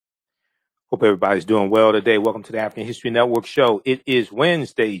Hope everybody's doing well today. Welcome to the African History Network show. It is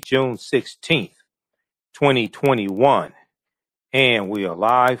Wednesday, June 16th, 2021, and we are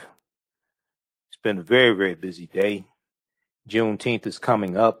live. It's been a very, very busy day. Juneteenth is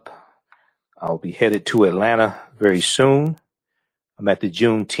coming up. I'll be headed to Atlanta very soon. I'm at the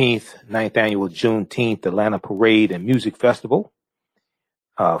Juneteenth, 9th annual Juneteenth Atlanta Parade and Music Festival,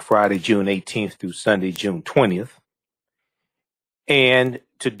 Friday, June 18th through Sunday, June 20th. And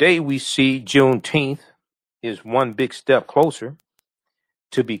today we see Juneteenth is one big step closer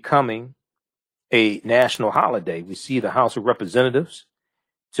to becoming a national holiday. We see the House of Representatives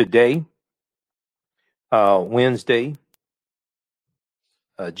today, Wednesday,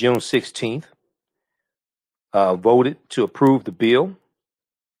 June 16th, voted to approve the bill.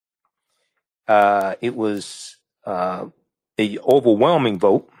 It was an overwhelming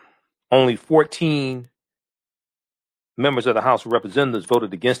vote. Only 14 members of the House of Representatives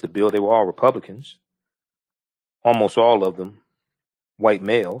voted against the bill. They were all Republicans, almost all of them white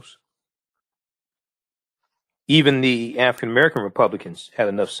males. Even the African-American Republicans had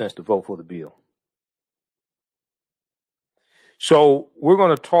enough sense to vote for the bill. So we're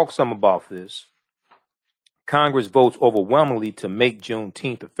going to talk some about this. Congress votes overwhelmingly to make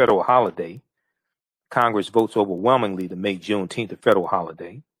Juneteenth a federal holiday. Congress votes overwhelmingly to make Juneteenth a federal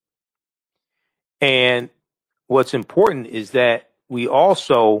holiday. And what's important is that we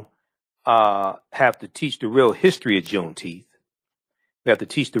also have to teach the real history of Juneteenth. We have to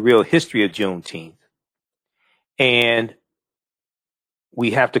teach the real history of Juneteenth. And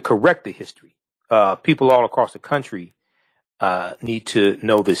we have to correct the history. People all across the country need to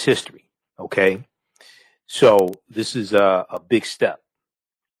know this history, okay? So this is a big step.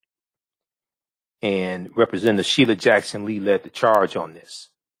 And Representative Sheila Jackson Lee led the charge on this.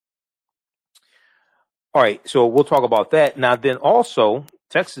 All right, so we'll talk about that. Now, then also,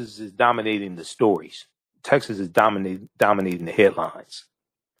 Texas is dominating the stories. Texas is dominating the headlines.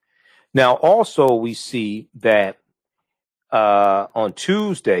 Now, also, we see that on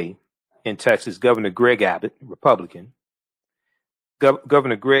Tuesday in Texas, Governor Greg Abbott, Republican,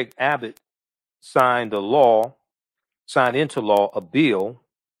 Governor Greg Abbott signed into law a bill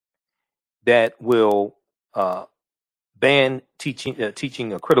that will ban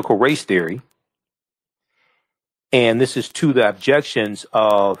teaching a critical race theory. And this is to the objections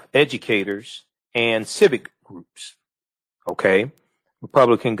of educators and civic groups. Okay.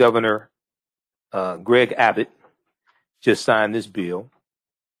 Republican Governor Greg Abbott just signed this bill.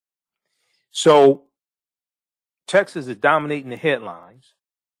 So Texas is dominating the headlines.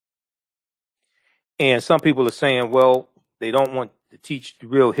 And some people are saying, well, they don't want to teach the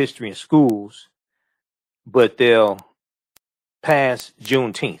real history in schools, but they'll pass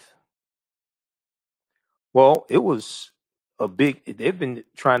Juneteenth. Well, it was they've been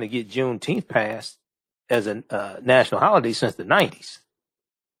trying to get Juneteenth passed as a national holiday since the 90s.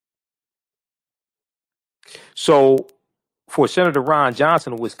 So for Senator Ron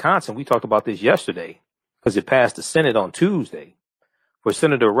Johnson of Wisconsin, we talked about this yesterday because it passed the Senate on Tuesday. For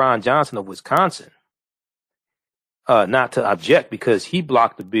Senator Ron Johnson of Wisconsin, not to object because he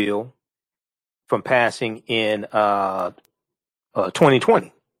blocked the bill from passing in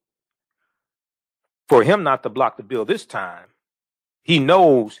 2020. For him not to block the bill this time, he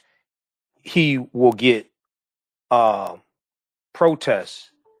knows he will get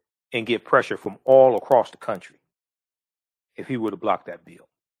protests and get pressure from all across the country if he were to block that bill.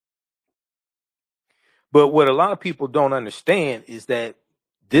 But what a lot of people don't understand is that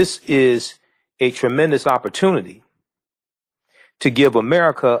this is a tremendous opportunity to give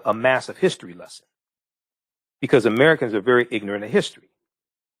America a massive history lesson, because Americans are very ignorant of history.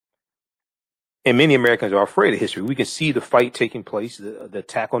 And many Americans are afraid of history. We can see the fight taking place, the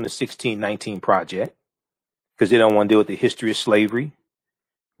attack on the 1619 Project, because they don't want to deal with the history of slavery,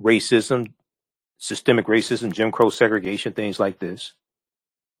 racism, systemic racism, Jim Crow segregation, things like this.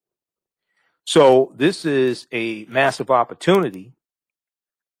 So this is a massive opportunity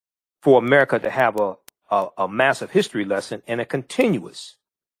for America to have a massive history lesson and a continuous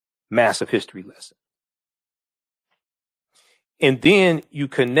massive history lesson. And then you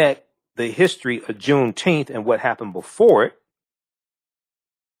connect the history of Juneteenth and what happened before it,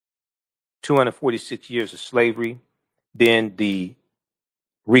 246 years of slavery, then the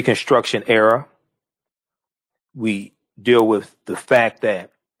Reconstruction era. We deal with the fact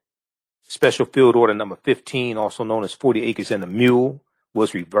that Special Field Order number 15, also known as 40 Acres and a Mule,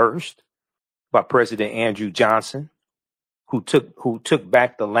 was reversed by President Andrew Johnson, who took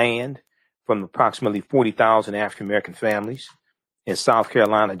back the land from approximately 40,000 African American families in South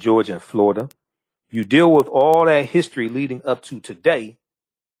Carolina, Georgia, and Florida. You deal with all that history leading up to today,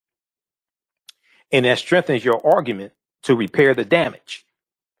 And that strengthens your argument to repair the damage.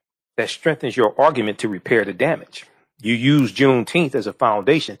 That strengthens your argument to repair the damage. You use Juneteenth as a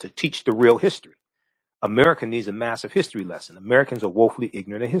foundation to teach the real history. America needs a massive history lesson. Americans are woefully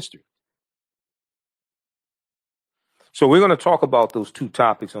ignorant of history. So we're going to talk about those two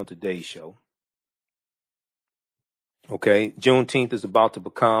topics on today's show. Okay, Juneteenth is about to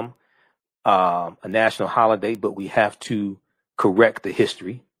become a national holiday, but we have to correct the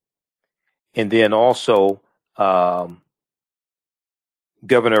history. And then also,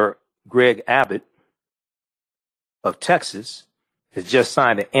 Governor Greg Abbott of Texas has just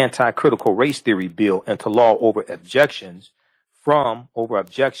signed an anti-critical race theory bill into law over objections from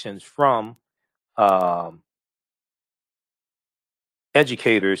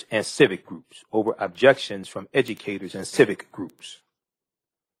educators and civic groups.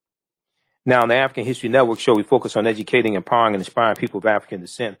 Now, on the African History Network show, we focus on educating, empowering, and inspiring people of African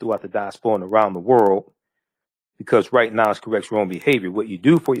descent throughout the diaspora and around the world, because right knowledge corrects wrong behavior. What you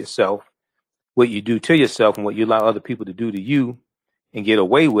do for yourself, what you do to yourself, and what you allow other people to do to you and get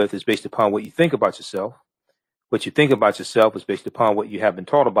away with is based upon what you think about yourself. What you think about yourself is based upon what you have been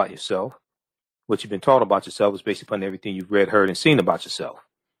taught about yourself. What you've been taught about yourself is based upon everything you've read, heard, and seen about yourself.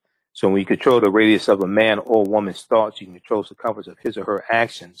 So when you control the radius of a man or woman's thoughts, you can control the circumference of his or her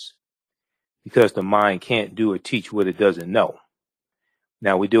actions, because the mind can't do or teach what it doesn't know.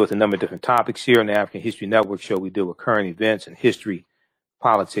 Now, we deal with a number of different topics here on the African History Network show. We deal with current events and history,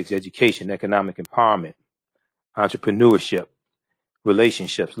 politics, education, economic empowerment, entrepreneurship,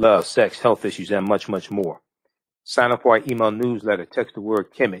 relationships, love, sex, health issues, and much, much more. Sign up for our email newsletter. Text the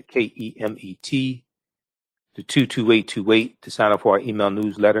word Kemet, K-E-M-E-T, to 22828 to sign up for our email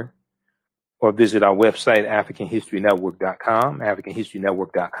newsletter, or visit our website, AfricanHistoryNetwork.com,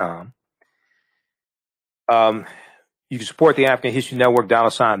 AfricanHistoryNetwork.com. You can support the African History Network,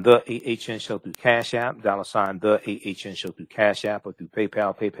 $, the AHN show through Cash App, $, the AHN show through Cash App, or through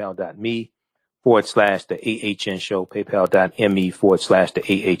PayPal, paypal.me / the AHN show, paypal.me /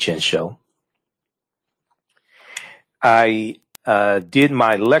 the AHN show. I did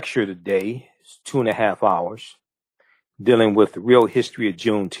my lecture today, it's 2.5 hours, dealing with the real history of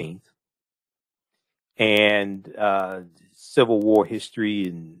Juneteenth and Civil War history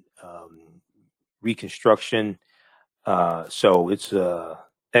and Reconstruction. So it's an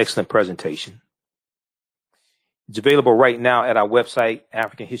excellent presentation. It's available right now at our website,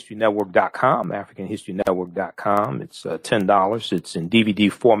 AfricanHistoryNetwork.com, AfricanHistoryNetwork.com. It's $10. It's in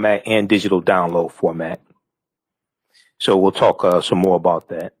DVD format and digital download format. So we'll talk some more about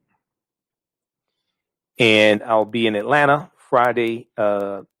that. And I'll be in Atlanta Friday,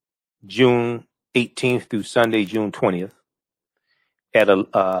 June 18th through Sunday, June 20th at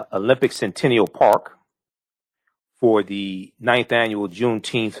Olympic Centennial Park for the 9th annual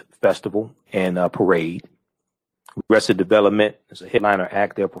Juneteenth Festival and Parade. Arrested Development is a headliner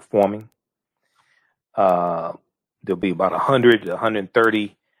act they're performing. There'll be about 100 to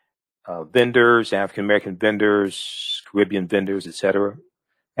 130 vendors, African-American vendors, Caribbean vendors, etc.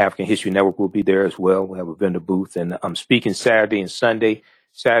 African History Network will be there as well. We'll have a vendor booth. And I'm speaking Saturday and Sunday.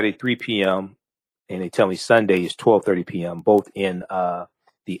 Saturday, 3 p.m. And they tell me Sunday is 12:30 p.m., both in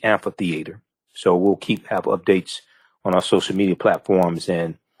the amphitheater. So we'll have updates on our social media platforms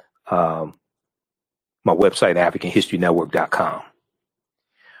and my website, AfricanHistoryNetwork.com.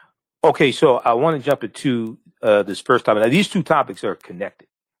 Okay, so I want to jump into this first topic. Now, these two topics are connected.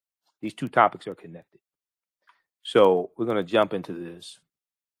 So we're going to jump into this.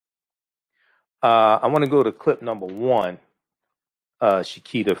 I want to go to clip number 1,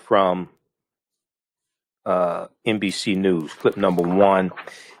 Shakita, from NBC News. Clip number 1.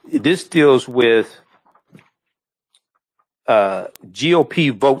 This deals with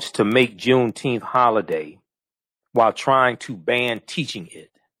GOP votes to make Juneteenth holiday while trying to ban teaching it.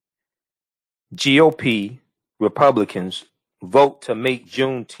 GOP Republicans vote to make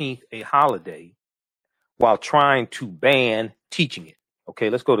Juneteenth a holiday while trying to ban teaching it. Okay,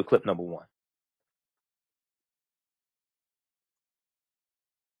 let's go to clip number 1.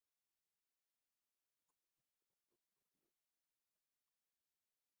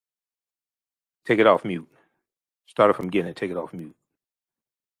 Take it off mute. Start it from beginning. Take it off mute.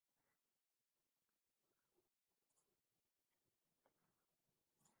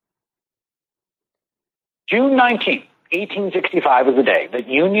 June 19th, 1865 is the day that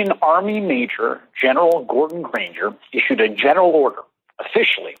Union Army Major General Gordon Granger issued a general order,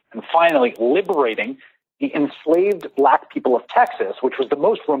 officially and finally liberating the enslaved black people of Texas, which was the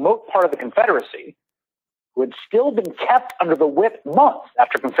most remote part of the Confederacy, who had still been kept under the whip months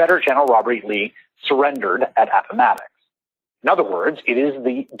after Confederate General Robert E. Lee surrendered at Appomattox. In other words, it is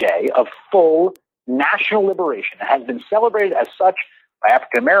the day of full national liberation and has been celebrated as such by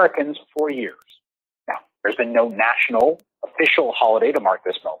African Americans for years. Now, there's been no national official holiday to mark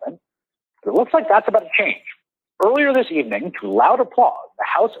this moment, but it looks like that's about to change. Earlier this evening, to loud applause, the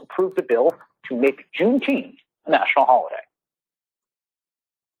House approved a bill to make Juneteenth a national holiday.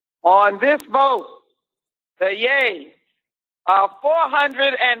 On this vote, the yeas are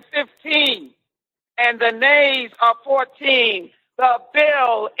 415 and the nays are 14. The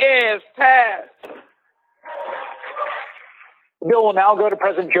bill is passed. The bill will now go to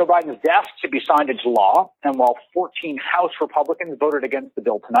President Joe Biden's desk to be signed into law. And while 14 House Republicans voted against the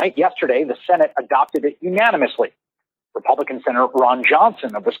bill tonight, yesterday the Senate adopted it unanimously. Republican Senator Ron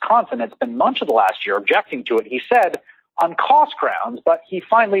Johnson of Wisconsin had spent much of the last year objecting to it, he said, on cost grounds, but he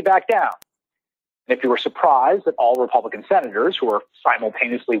finally backed down. And if you were surprised that all Republican senators who are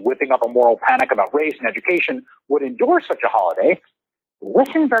simultaneously whipping up a moral panic about race and education would endorse such a holiday,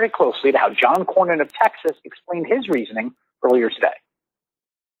 listen very closely to how John Cornyn of Texas explained his reasoning earlier today.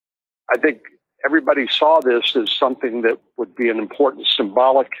 I think everybody saw this as something that would be an important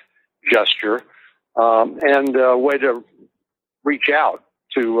symbolic gesture and a way to reach out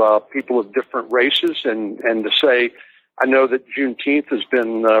to people of different races and to say, I know that Juneteenth has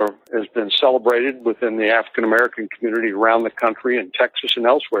been celebrated within the African American community around the country in Texas and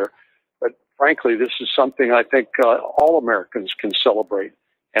elsewhere. But frankly, this is something I think all Americans can celebrate.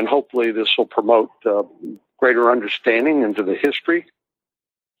 And hopefully this will promote greater understanding into the history.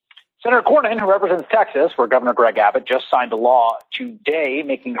 Senator Cornyn, who represents Texas, where Governor Greg Abbott just signed a law today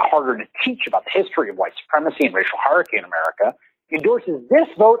making it harder to teach about the history of white supremacy and racial hierarchy in America, endorses this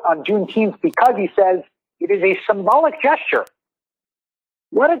vote on Juneteenth because he says it is a symbolic gesture.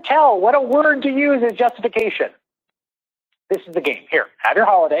 What a tell, what a word to use as justification. This is the game. Here, have your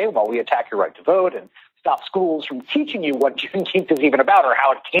holiday while we attack your right to vote and stop schools from teaching you what Juneteenth is even about or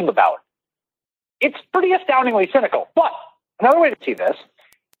how it came about. It's pretty astoundingly cynical. But another way to see this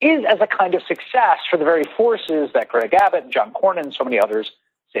is as a kind of success for the very forces that Greg Abbott and John Cornyn and so many others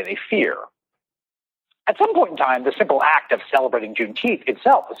say they fear. At some point in time, the simple act of celebrating Juneteenth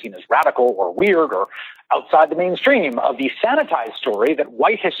itself was seen as radical or weird or outside the mainstream of the sanitized story that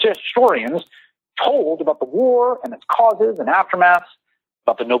white historians told about the war and its causes and aftermaths,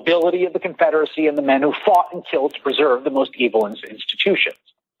 about the nobility of the Confederacy and the men who fought and killed to preserve the most evil institutions.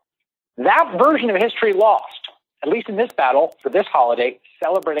 That version of history lost, at least in this battle for this holiday,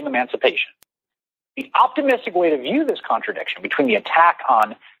 celebrating emancipation. The optimistic way to view this contradiction between the attack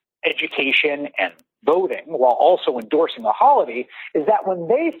on education and voting while also endorsing a holiday is that when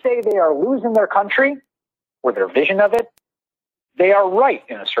they say they are losing their country or their vision of it, they are right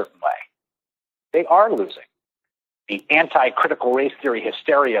in a certain way. They are losing. The anti-critical race theory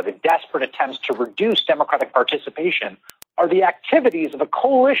hysteria, the desperate attempts to reduce democratic participation are the activities of a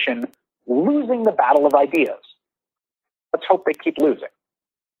coalition losing the battle of ideas. Let's hope they keep losing.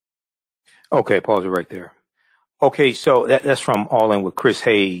 Okay, pause it right there. Okay, so that's from All In with Chris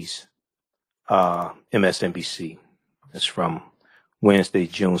Hayes, MSNBC. That's from Wednesday,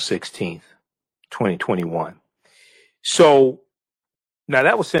 June 16th, 2021. So now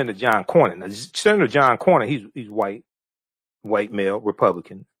that was Senator John Cornyn. Now, Senator John Cornyn, he's white male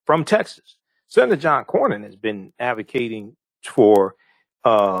Republican from Texas. Senator John Cornyn has been advocating for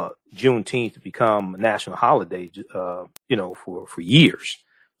Juneteenth to become a national holiday, for years.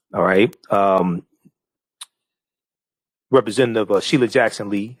 All right. Representative Sheila Jackson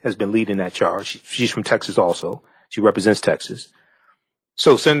Lee has been leading that charge. She's from Texas also. She represents Texas.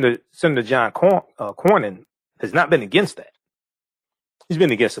 So Senator John Cornyn has not been against that. He's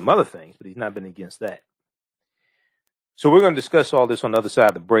been against some other things, but he's not been against that. So we're going to discuss all this on the other side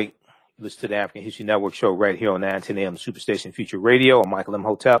of the break. Listen to the African History Network show right here on 910 AM Superstation Future Radio. I'm Michael M.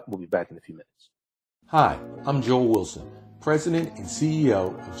 Hotep. We'll be back in a few minutes. Hi, I'm Joel Wilson, President and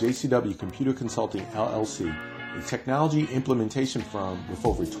CEO of JCW Computer Consulting, LLC, a technology implementation firm with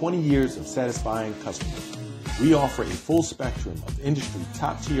over 20 years of satisfying customers. We offer a full spectrum of industry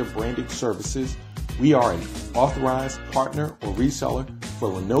top-tier branded services. We are an authorized partner or reseller for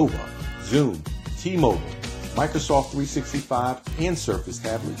Lenovo, Zoom, T-Mobile, Microsoft 365 and Surface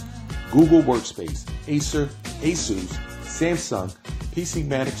tablets, Google Workspace, Acer, Asus, Samsung,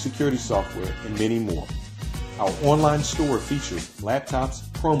 PCmatic security software, and many more. Our online store features laptops,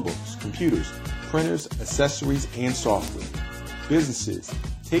 Chromebooks, computers, printers, accessories, and software. Businesses,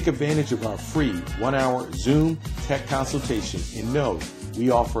 take advantage of our free 1-hour Zoom tech consultation and know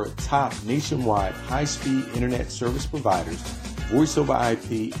we offer top nationwide high-speed internet service providers, voice over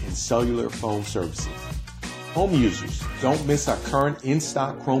IP, and cellular phone services. Home users, don't miss our current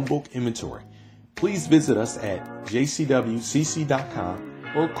in-stock Chromebook inventory. Please visit us at jcwcc.com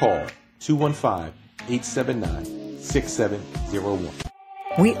or call 215-879-6701.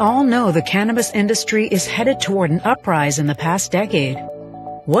 We all know the cannabis industry is headed toward an uprise in the past decade.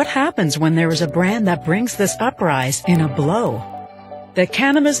 What happens when there is a brand that brings this uprise in a blow? The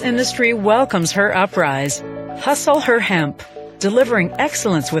cannabis industry welcomes her uprise. Hustle her hemp. Delivering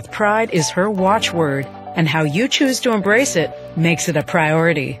excellence with pride is her watchword, and how you choose to embrace it makes it a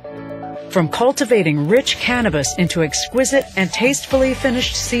priority. From cultivating rich cannabis into exquisite and tastefully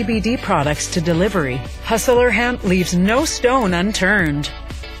finished CBD products to delivery, Hustle Her Hemp leaves no stone unturned.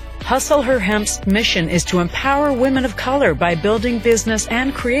 Hustle Her Hemp's mission is to empower women of color by building business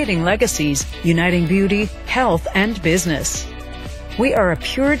and creating legacies, uniting beauty, health, and business. We are a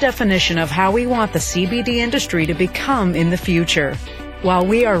pure definition of how we want the CBD industry to become in the future. While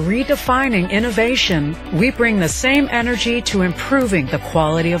we are redefining innovation, we bring the same energy to improving the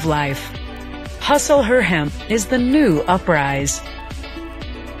quality of life. Hustle Her Hemp is the new uprise.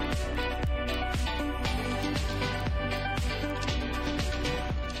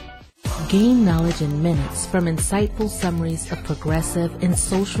 Gain knowledge in minutes from insightful summaries of progressive and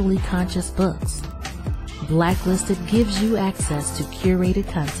socially conscious books. Blacklisted gives you access to curated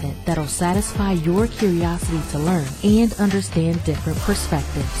content that'll satisfy your curiosity to learn and understand different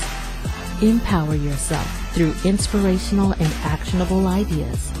perspectives. Empower yourself through inspirational and actionable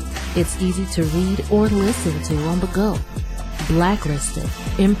ideas. It's easy to read or listen to on the go. Blacklisted.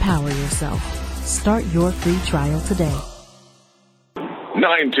 Empower yourself. Start your free trial today.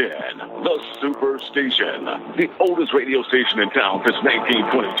 910, the Superstation, the oldest radio station in town since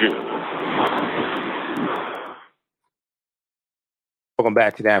 1922. Welcome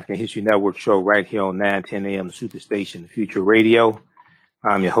back to the African History Network show right here on 910 AM, the Superstation, Future Radio.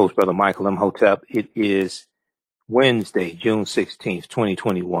 I'm your host, Brother Michael Imhotep. It is Wednesday, June 16th,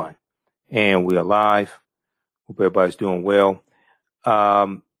 2021, and we are live. Hope everybody's doing well.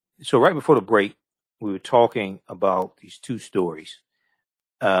 So right before the break, we were talking about these two stories.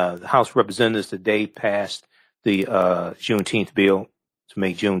 The House of Representatives today passed the Juneteenth bill to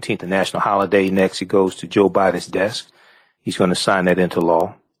make Juneteenth a national holiday. Next, it goes to Joe Biden's desk. He's going to sign that into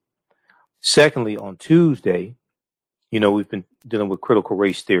law. Secondly, on Tuesday, we've been dealing with critical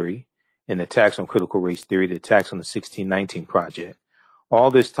race theory and the attacks on critical race theory, the attacks on the 1619 Project. All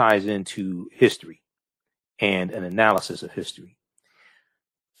this ties into history and an analysis of history.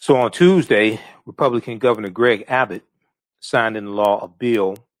 So on Tuesday, Republican Governor Greg Abbott signed into law a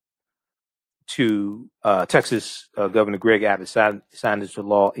bill to Texas Governor Greg Abbott signed into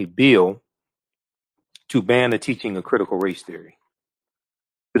law a bill to ban the teaching of critical race theory,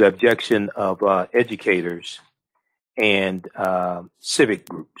 to the objection of educators and civic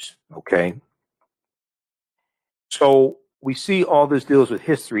groups. Okay, so we see all this deals with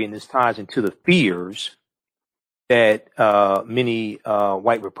history, and this ties into the fears that many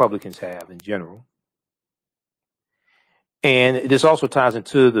white Republicans have in general. And this also ties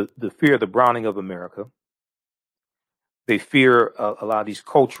into the fear of the browning of America. They fear a lot of these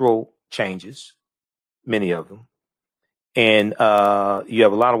cultural changes, many of them. And you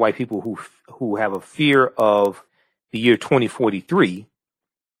have a lot of white people who have a fear of the year 2043,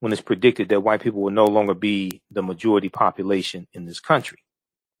 when it's predicted that white people will no longer be the majority population in this country.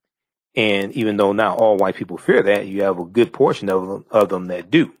 And even though not all white people fear that, you have a good portion of them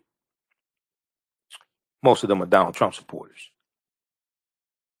that do. Most of them are Donald Trump supporters.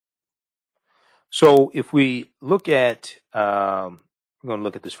 So if we look at, we're going to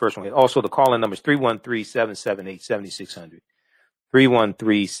look at this first one here. Also, the call-in number is 313-778-7600.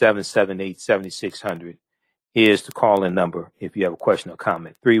 313-778-7600 is the call-in number if you have a question or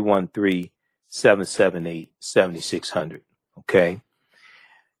comment. 313-778-7600. Okay.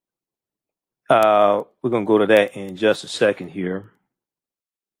 We're going to go to that in just a second here.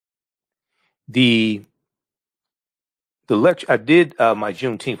 The lecture, I did my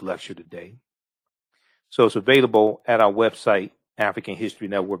Juneteenth lecture today. So it's available at our website,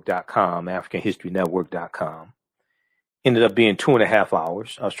 AfricanHistoryNetwork.com, AfricanHistoryNetwork.com. Ended up being 2.5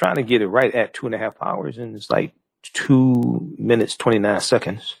 hours. I was trying to get it right at 2.5 hours, and it's like 2 minutes, 29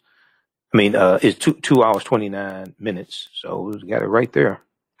 seconds. I mean, it's 2 hours, 29 minutes. So we got it right there.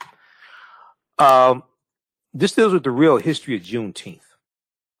 This deals with the real history of Juneteenth.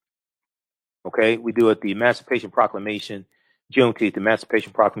 Okay, we do it. The Emancipation Proclamation, Juneteenth, the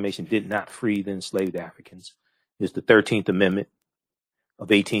Emancipation Proclamation did not free the enslaved Africans. It's the 13th Amendment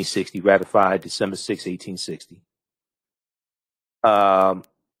of 1860, ratified December 6, 1860. So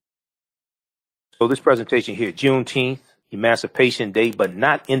this presentation here, Juneteenth, Emancipation Day, but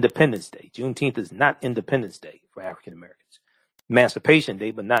not Independence Day. Juneteenth is not Independence Day for African Americans. Emancipation Day,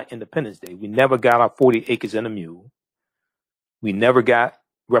 but not Independence Day. We never got our 40 acres and a mule. We never got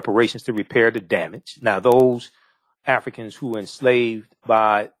reparations to repair the damage. Now, those Africans who were enslaved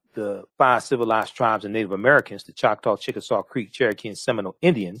by the 5 civilized tribes of Native Americans, the Choctaw, Chickasaw, Creek, Cherokee, and Seminole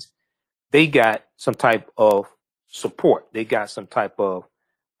Indians, they got some type of support. They got some type of,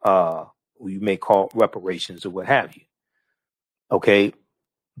 you may call reparations or what have you. Okay.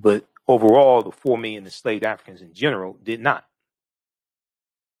 But overall, the 4 million enslaved Africans in general did not.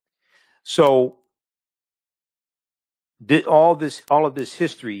 So all of this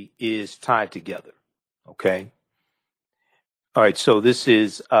history is tied together. Okay. All right. So this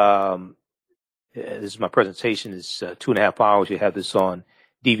is my presentation. It's 2.5 hours. You have this on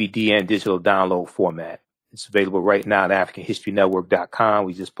DVD and digital download format. It's available right now at AfricanHistoryNetwork.com.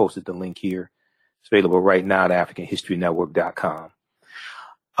 We just posted the link here. It's available right now at AfricanHistoryNetwork.com.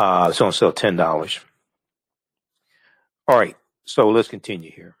 It's on sale $10. All right. So let's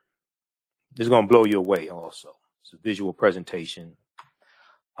continue here. This is going to blow you away also. It's a visual presentation.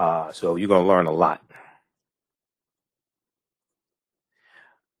 So you're going to learn a lot.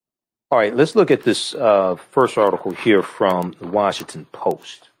 All right, let's look at this first article here from the Washington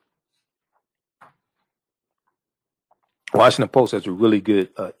Post. Washington Post has a really good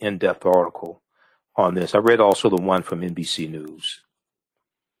in-depth article on this. I read also the one from NBC News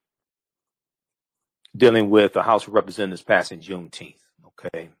dealing with the House of Representatives passing Juneteenth.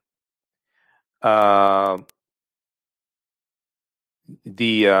 Okay.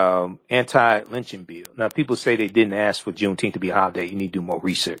 The anti-lynching bill. Now, people say they didn't ask for Juneteenth to be a holiday. You need to do more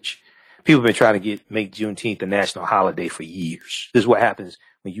research. People have been trying to make Juneteenth a national holiday for years. This is what happens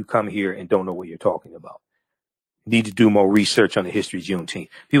when you come here and don't know what you're talking about. You need to do more research on the history of Juneteenth.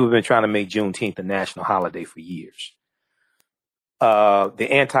 People have been trying to make Juneteenth a national holiday for years. The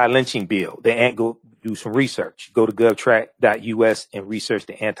anti-lynching bill. They go do some research. Go to govtrack.us and research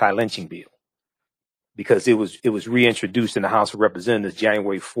the anti-lynching bill, because it was reintroduced in the House of Representatives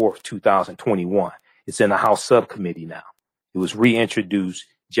January 4th, 2021. It's in the House subcommittee now. It was reintroduced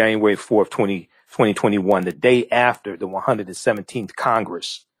January 4th, 2021, the day after the 117th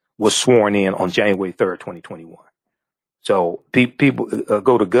Congress was sworn in on January 3rd, 2021. So people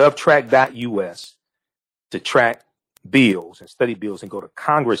go to govtrack.us to track bills and study bills, and go to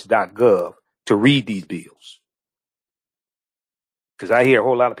congress.gov to read these bills. Because I hear a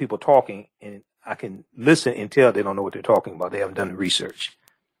whole lot of people talking, and I can listen and tell they don't know what they're talking about. They haven't done the research.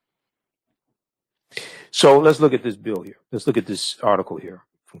 So let's look at this bill here. Let's look at this article here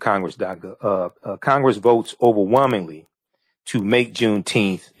from congress.gov. Congress votes overwhelmingly to make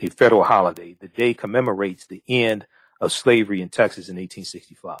Juneteenth a federal holiday. The day commemorates the end of slavery in Texas in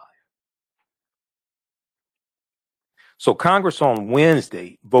 1865. So Congress on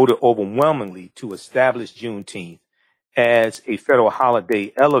Wednesday voted overwhelmingly to establish Juneteenth as a federal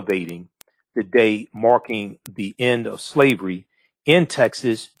holiday, elevating the day marking the end of slavery in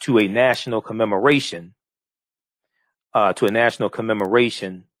Texas to a national commemoration,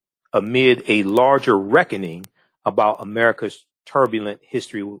 amid a larger reckoning about America's turbulent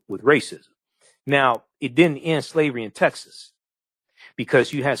history with racism. Now, it didn't end slavery in Texas,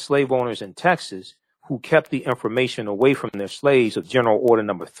 because you had slave owners in Texas who kept the information away from their slaves of General Order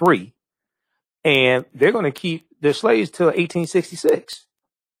Number 3, and they're going to keep their slaves till 1866.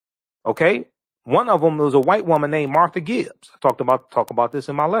 Okay. One of them was a white woman named Martha Gibbs. I talk about this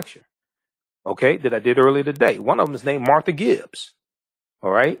in my lecture. Okay. That I did earlier today. One of them is named Martha Gibbs. All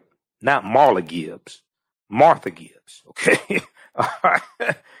right. Not Marla Gibbs, Martha Gibbs. Okay. All right.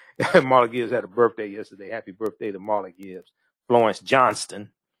 Marla Gibbs had a birthday yesterday. Happy birthday to Marla Gibbs. Florence Johnston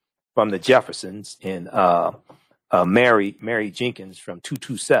from the Jeffersons, and Mary Jenkins from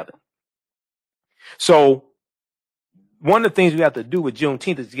 227. So one of the things we have to do with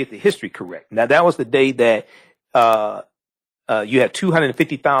Juneteenth is to get the history correct. Now, that was the day that you had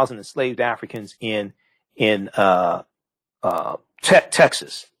 250,000 enslaved Africans in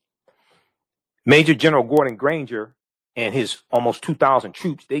Texas. Major General Gordon Granger and his almost 2,000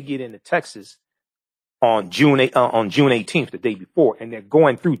 troops, they get into Texas on June 18th, the day before, and they're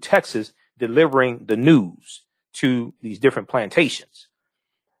going through Texas delivering the news to these different plantations.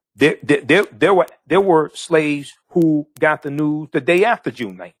 There were slaves who got the news the day after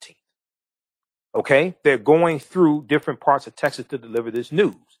June 19th. Okay, they're going through different parts of Texas to deliver this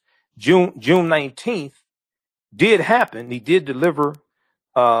news. June 19th did happen. He did deliver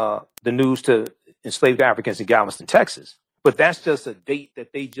the news to enslaved Africans in Galveston, Texas, but that's just a date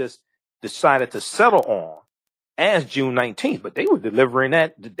that they just decided to settle on as June 19th, but they were delivering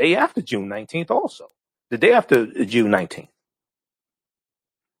that the day after June 19th also, the day after June 19th.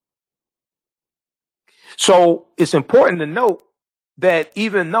 So it's important to note that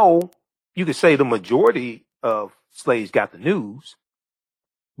even though you could say the majority of slaves got the news,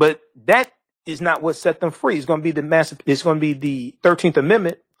 But that is not what set them free. It's going to be it's going to be the 13th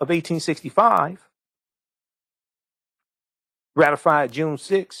Amendment of 1865, ratified June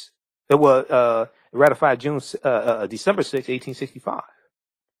 6. It was ratified December 6, 1865.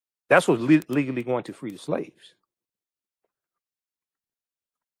 That's what's legally going to free the slaves.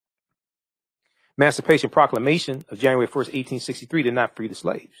 Emancipation Proclamation of January 1st, 1863 did not free the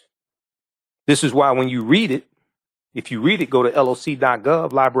slaves. This is why when you read it, if you read it, go to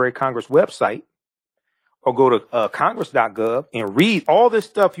loc.gov, Library of Congress website, or go to congress.gov and read all this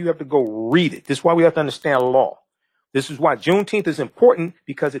stuff. You have to go read it. This is why we have to understand law. This is why Juneteenth is important,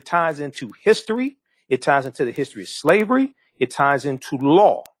 because it ties into history. It ties into the history of slavery. It ties into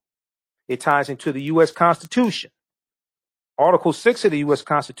law. It ties into the U.S. Constitution. Article 6 of the U.S.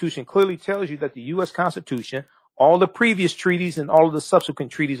 Constitution clearly tells you that the U.S. Constitution, all the previous treaties and all of the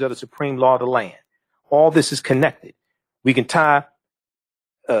subsequent treaties are the supreme law of the land. All this is connected. We can tie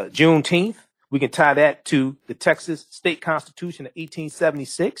Juneteenth. We can tie that to the Texas State Constitution of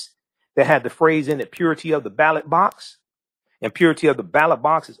 1876 that had the phrase in it, purity of the ballot box. And purity of the ballot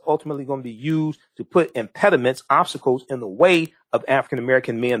box is ultimately going to be used to put impediments, obstacles in the way of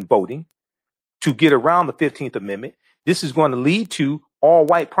African-American men voting to get around the 15th Amendment. This is going to lead to all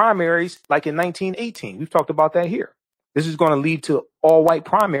white primaries like in 1918. We've talked about that here. This is going to lead to all white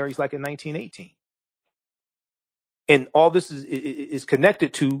primaries like in 1918. And all this is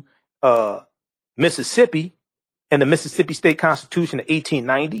connected to Mississippi and the Mississippi State Constitution of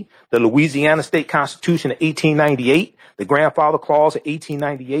 1890, the Louisiana State Constitution of 1898, the Grandfather Clause of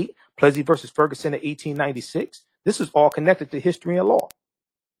 1898, Plessy versus Ferguson of 1896. This is all connected to history and law.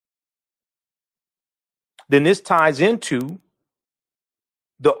 Then this ties into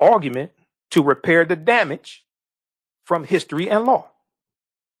the argument to repair the damage from history and law.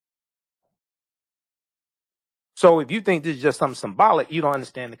 So if you think this is just something symbolic, you don't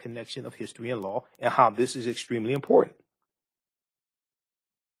understand the connection of history and law and how this is extremely important.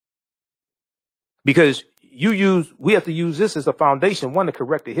 Because we have to use this as a foundation, one, to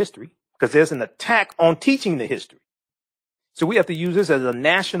correct the history, because there's an attack on teaching the history. So we have to use this as a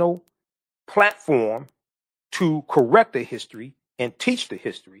national platform to correct the history and teach the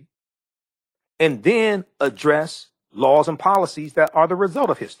history, and then address laws and policies that are the result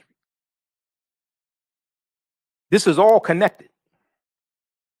of history. This is all connected.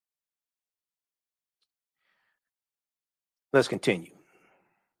 Let's continue.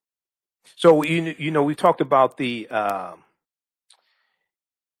 So, we talked about the,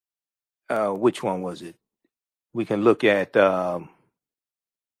 which one was it? We can look at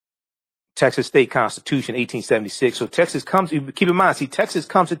Texas State Constitution, 1876. So Texas keep in mind, Texas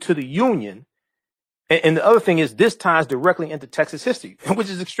comes into the Union. And the other thing is, this ties directly into Texas history, which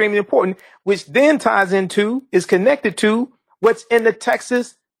is extremely important, which then is connected to what's in the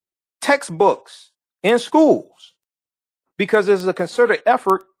Texas textbooks in schools, because there's a concerted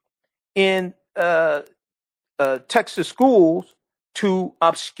effort in Texas schools to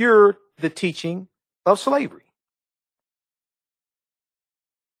obscure the teaching of slavery.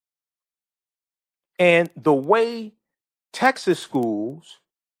 And the way Texas schools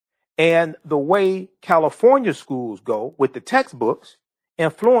and the way California schools go with the textbooks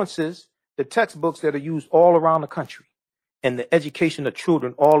influences the textbooks that are used all around the country and the education of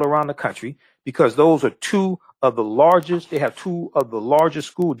children all around the country, because those are two of the largest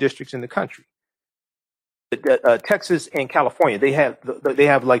school districts in the country. Texas and California, they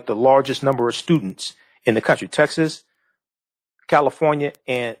have like the largest number of students in the country. Texas, California,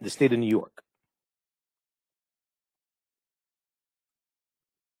 and the state of New York.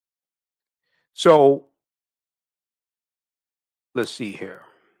 So let's see here.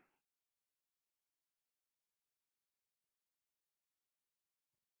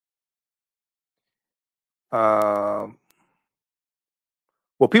 Well,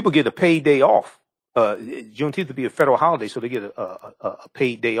 people get a paid day off. Juneteenth would be a federal holiday, so they get a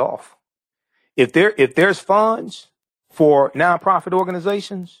paid day off. If there's funds for nonprofit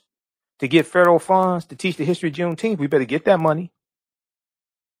organizations to get federal funds to teach the history of Juneteenth, we better get that money.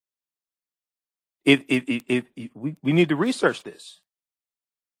 We need to research this.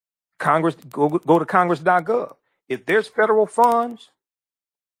 Congress, go to congress.gov. If there's federal funds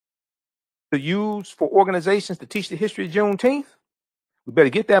to use for organizations to teach the history of Juneteenth, we better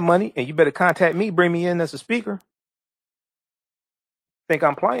get that money, and you better contact me, bring me in as a speaker. Think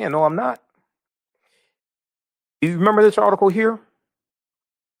I'm playing? No, I'm not. You remember this article here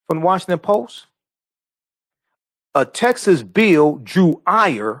from the Washington Post? A Texas bill drew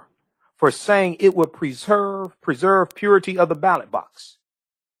ire for saying it would preserve purity of the ballot box.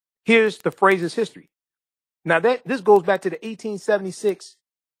 Here's the phrase's history. Now this goes back to the 1876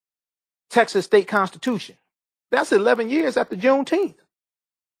 Texas state constitution. That's 11 years after Juneteenth.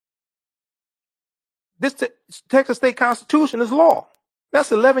 This Texas state constitution is law.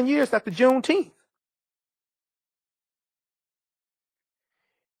 That's 11 years after Juneteenth.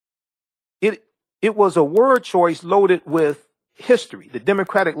 It was a word choice loaded with history. The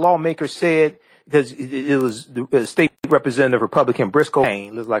Democratic lawmaker said, because it was the state representative Republican Briscoe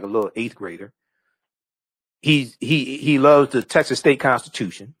Payne, looks like a little eighth grader. He loves the Texas state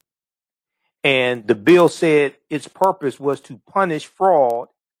constitution. And the bill said its purpose was to punish fraud.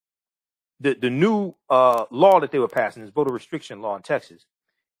 The new law that they were passing, this voter restriction law in Texas,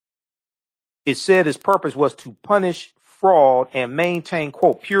 it said its purpose was to punish fraud and maintain,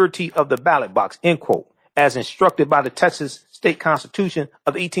 quote, purity of the ballot box, end quote, as instructed by the Texas state constitution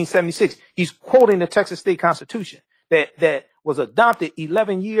of 1876. He's quoting the Texas state constitution that was adopted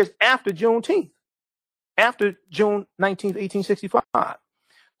 11 years after Juneteenth, after June 19th, 1865.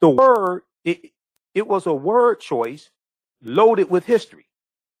 The word, it was a word choice loaded with history.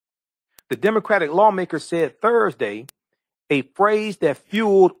 The Democratic lawmaker said Thursday a phrase that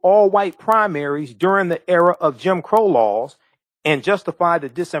fueled all white primaries during the era of Jim Crow laws and justified the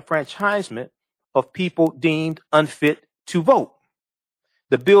disenfranchisement of people deemed unfit to vote.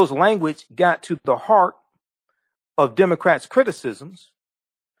 The bill's language got to the heart of Democrats' criticisms.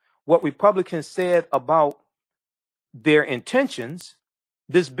 What Republicans said about their intentions,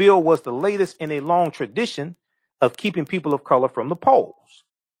 this bill was the latest in a long tradition of keeping people of color from the polls.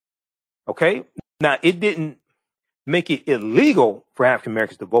 Okay? Now, it didn't make it illegal for African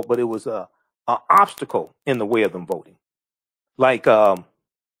Americans to vote, but it was an obstacle in the way of them voting. Like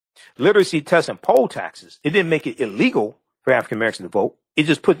literacy tests and poll taxes, it didn't make it illegal for African Americans to vote. It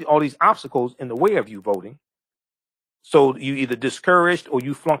just put all these obstacles in the way of you voting. So you either discouraged or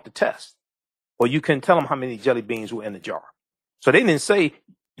you flunked the test, or you couldn't tell them how many jelly beans were in the jar. So they didn't say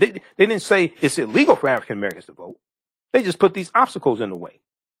it's illegal for African Americans to vote. They just put these obstacles in the way.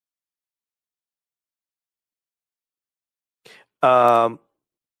 The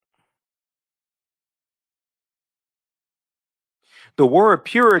word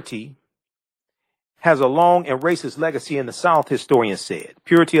purity has a long and racist legacy in the South, historians said.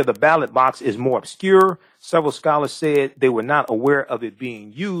 Purity of the ballot box is more obscure. Several scholars said they were not aware of it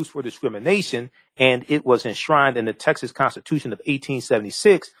being used for discrimination, and it was enshrined in the Texas Constitution of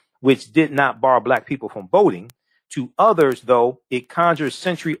 1876, which did not bar black people from voting. To others, though, it conjures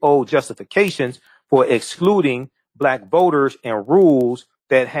century-old justifications for excluding black voters and rules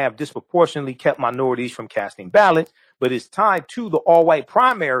that have disproportionately kept minorities from casting ballots, but it's tied to the all-white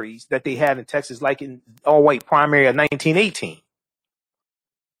primaries that they had in Texas, like in all-white primary of 1918.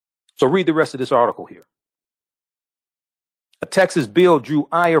 So read the rest of this article here. A Texas bill drew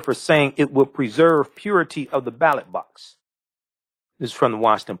ire for saying it would preserve purity of the ballot box. This is from the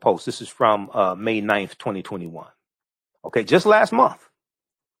Washington Post. This is from May 9th, 2021. Okay, just last month.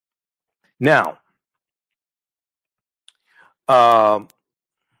 Now,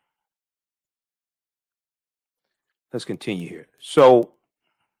 let's continue here. So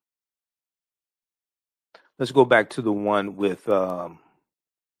let's go back to the one with I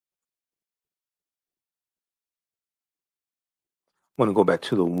want to go back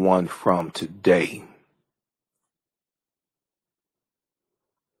to the one from today.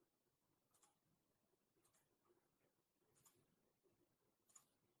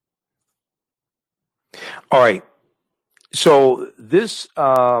 All right. So this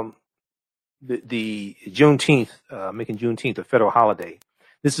the Juneteenth, making Juneteenth a federal holiday.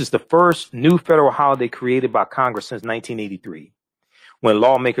 This is the first new federal holiday created by Congress since 1983, when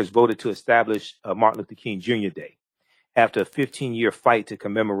lawmakers voted to establish Martin Luther King Jr. Day after a 15-year fight to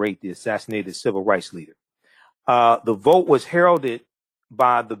commemorate the assassinated civil rights leader. The vote was heralded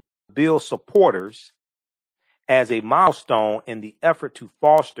by the bill's supporters as a milestone in the effort to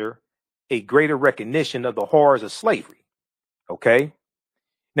foster a greater recognition of the horrors of slavery. Okay.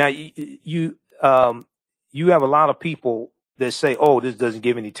 Now you have a lot of people that say, "Oh, this doesn't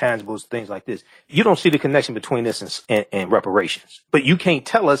give any tangibles," things like this. You don't see the connection between this and reparations, but you can't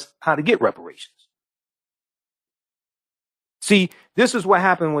tell us how to get reparations. See, this is what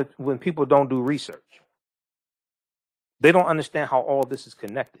happened when people don't do research. They don't understand how all this is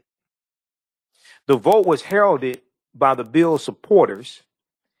connected. The vote was heralded by the bill's supporters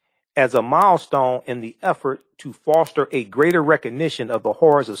as a milestone in the effort to foster a greater recognition of the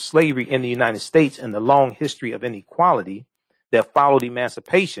horrors of slavery in the United States and the long history of inequality that followed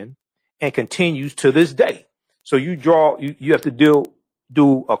emancipation and continues to this day. So you have to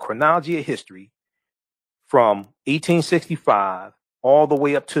do a chronology of history from 1865 all the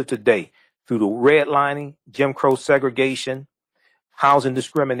way up to today, through the redlining, Jim Crow segregation, housing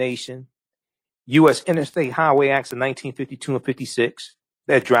discrimination, U.S. Interstate Highway Acts of 1952 and 56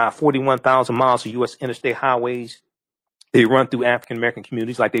 that drive 41,000 miles of U.S. interstate highways. They run through African-American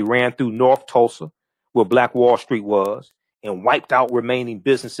communities like they ran through North Tulsa, where Black Wall Street was, and wiped out remaining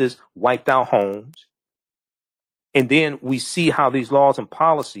businesses, wiped out homes. And then we see how these laws and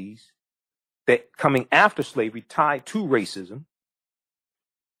policies that coming after slavery tied to racism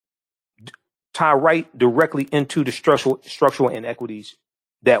tie right directly into the structural inequities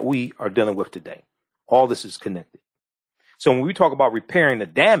that we are dealing with today. All this is connected. So when we talk about repairing the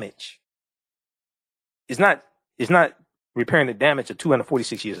damage, it's not repairing the damage of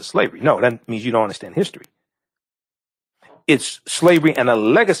 246 years of slavery. No, that means you don't understand history. It's slavery and a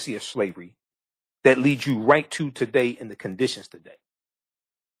legacy of slavery that leads you right to today in the conditions today.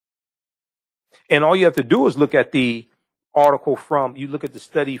 And all you have to do is look at the article you look at the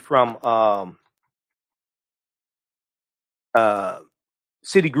study from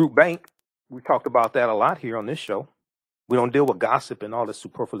Citigroup Bank. We talked about that a lot here on this show. We don't deal with gossip and all this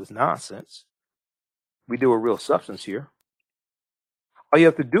superfluous nonsense. We deal with real substance here. All you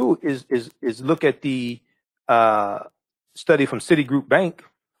have to do is look at the study from Citigroup Bank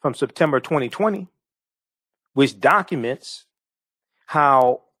from September 2020, which documents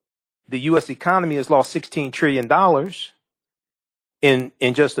how the U.S. economy has lost $16 trillion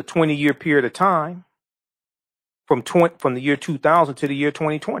in just a 20-year period of time from the year 2000 to the year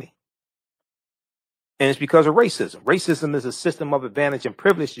 2020. And it's because of racism. Racism is a system of advantage and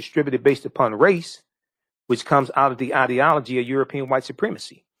privilege distributed based upon race, which comes out of the ideology of European white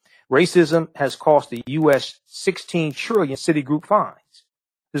supremacy. Racism has cost the U.S. $16 trillion Citigroup fines.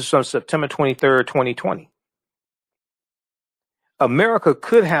 This is on September 23rd, 2020. America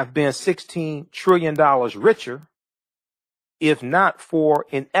could have been $16 trillion richer if not for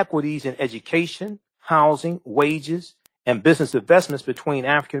inequities in education, housing, wages, and business investments between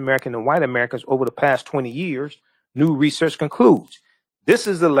African American and white Americans over the past 20 years, new research concludes. This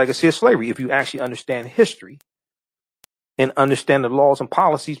is the legacy of slavery. If you actually understand history and understand the laws and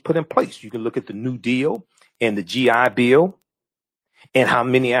policies put in place, you can look at the New Deal and the GI Bill and how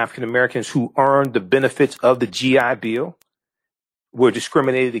many African Americans who earned the benefits of the GI Bill were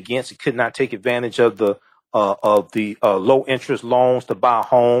discriminated against and could not take advantage of the low interest loans to buy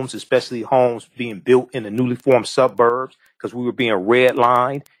homes, especially homes being built in the newly formed suburbs, because we were being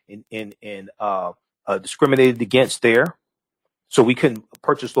redlined and discriminated against there. So we couldn't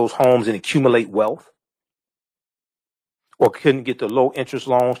purchase those homes and accumulate wealth, or couldn't get the low interest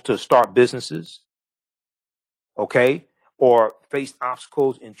loans to start businesses. Okay. Or faced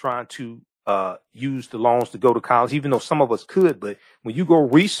obstacles in trying to use the loans to go to college, even though some of us could. But when you go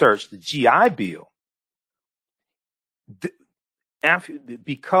research the GI Bill,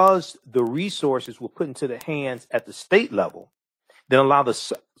 because the resources were put into the hands at the state level, then a lot of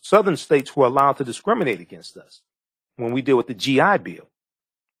the southern states were allowed to discriminate against us when we deal with the GI Bill.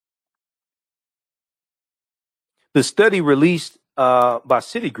 The study released by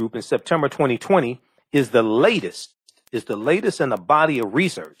Citigroup in September 2020 is the latest in a body of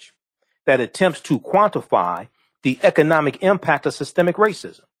research that attempts to quantify the economic impact of systemic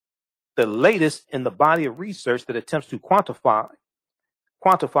racism. The latest in the body of research that attempts to quantify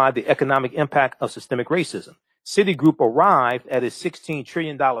the economic impact of systemic racism. Citigroup arrived at its $16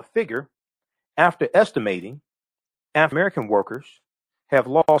 trillion figure after estimating African American workers have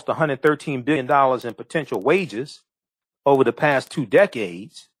lost $113 billion in potential wages over the past 2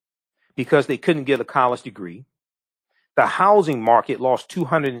 decades because they couldn't get a college degree. The housing market lost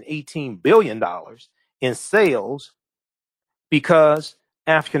 $218 billion in sales because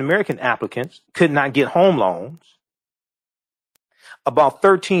African American applicants could not get home loans. About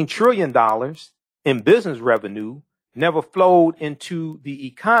 $13 trillion in business revenue never flowed into the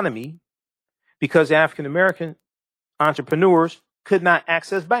economy because African American entrepreneurs could not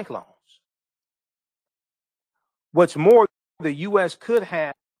access bank loans. What's more, the U.S. could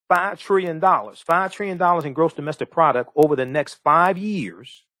have $5 trillion in gross domestic product over the next 5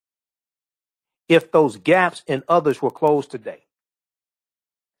 years if those gaps and others were closed today.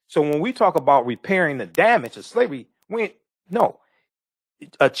 So when we talk about repairing the damage of slavery,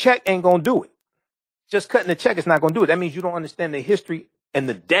 a check ain't going to do it. Just cutting a check is not going to do it. That means you don't understand the history and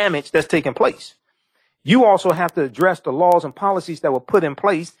the damage that's taking place. You also have to address the laws and policies that were put in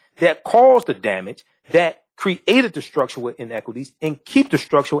place that caused the damage, that created the structural inequities, and keep the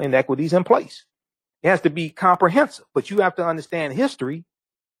structural inequities in place. It has to be comprehensive, but you have to understand history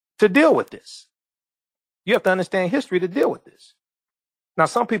to deal with this. You have to understand history to deal with this. Now,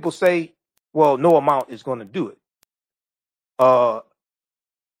 some people say, well, no amount is going to do it.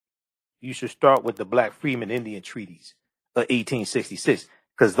 You should start with the Black Freeman Indian treaties of 1866.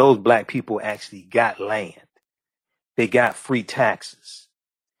 because those black people actually got land. They got free taxes.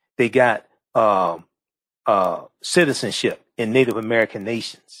 They got citizenship in Native American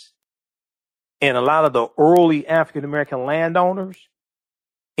nations. And a lot of the early African American landowners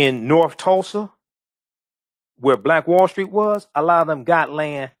in North Tulsa, where Black Wall Street was, a lot of them got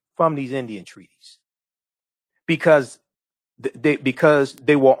land from these Indian treaties because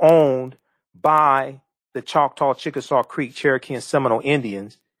they were owned by the Choctaw, Chickasaw, Creek, Cherokee, and Seminole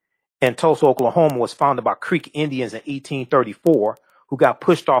Indians. And Tulsa, Oklahoma was founded by Creek Indians in 1834, who got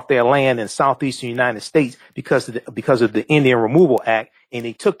pushed off their land in southeastern United States because of the Indian Removal Act, and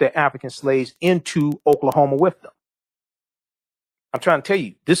they took their African slaves into Oklahoma with them. I'm trying to tell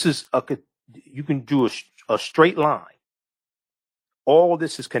you, you can do a straight line. All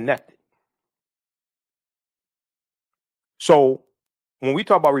this is connected. So when we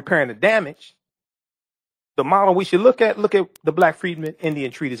talk about repairing the damage, the model we should look at the Black Freedmen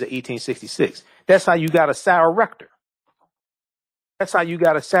Indian Treaties of 1866. That's how you got a Sarah Rector.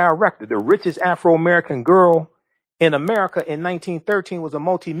 The richest Afro-American girl in America in 1913 was a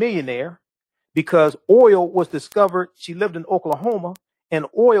multimillionaire because oil was discovered. She lived in Oklahoma and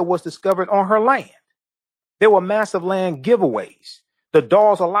oil was discovered on her land. There were massive land giveaways. The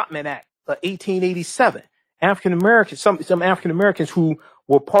Dawes Allotment Act of 1887. African Americans, some African Americans who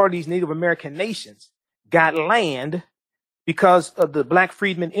were part of these Native American nations got land because of the Black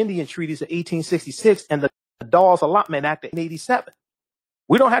Freedmen Indian Treaties of 1866 and the Dawes Allotment Act of 1887.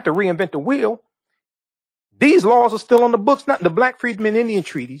 We don't have to reinvent the wheel. These laws are still on the books. Not the Black Freedmen Indian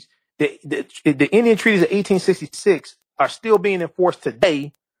Treaties. The Indian Treaties of 1866 are still being enforced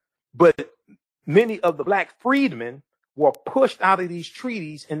today, but many of the Black freedmen were pushed out of these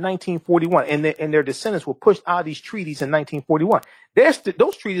treaties in 1941, and their descendants were pushed out of these treaties in 1941.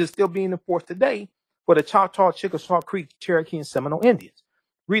 Those treaties are still being enforced today for the Choctaw, Chickasaw, Creek, Cherokee, and Seminole Indians.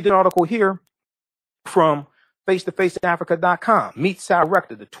 Read the article here from face-to-faceafrica.com. Meet Sarah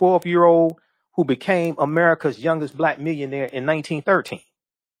Rector, the 12-year-old who became America's youngest Black millionaire in 1913.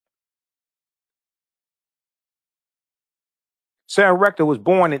 Sarah Rector was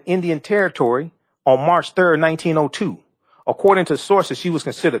born in Indian Territory on March 3rd, 1902. According to sources, she was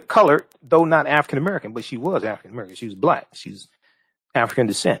considered colored, though not African American, but she was African American. She was Black. She's African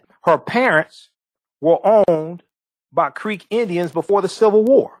descent. Her parents were owned by Creek Indians before the Civil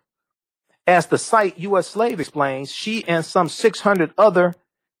War. As the site U.S. Slave explains, she and some 600 other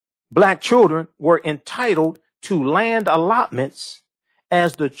Black children were entitled to land allotments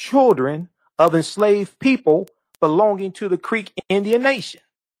as the children of enslaved people belonging to the Creek Indian Nation.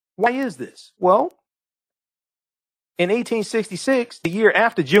 Why is this? Well, in 1866, the year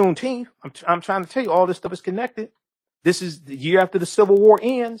after Juneteenth, I'm trying to tell you, all this stuff is connected. This is the year after the Civil War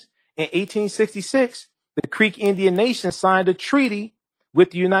ends. In 1866, the Creek Indian Nation signed a treaty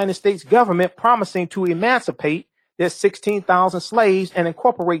with the United States government promising to emancipate their 16,000 slaves and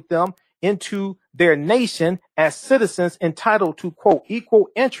incorporate them into their nation as citizens entitled to, quote, equal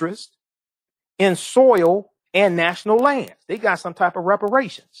interest in soil and national lands. They got some type of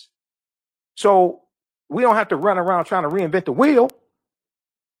reparations. So we don't have to run around trying to reinvent the wheel.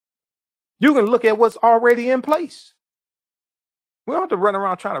 You can look at what's already in place. We don't have to run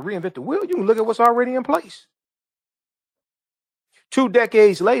around trying to reinvent the wheel. You can look at what's already in place. 2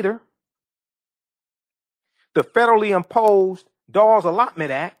 decades later, the federally imposed Dawes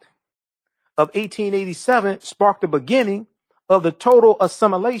Allotment Act of 1887 sparked the beginning of the total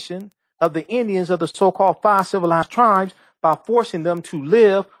assimilation of the Indians of the so-called 5 civilized tribes by forcing them to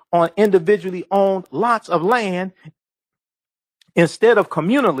live on individually owned lots of land instead of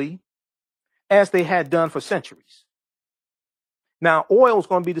communally as they had done for centuries. Now, oil is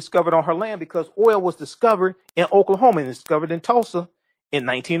going to be discovered on her land because oil was discovered in Oklahoma and discovered in Tulsa in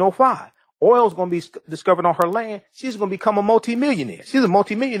 1905. Oil is going to be discovered on her land. She's going to become a multimillionaire. She's a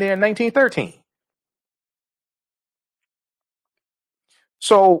multimillionaire in 1913.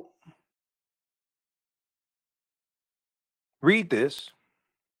 So, read this.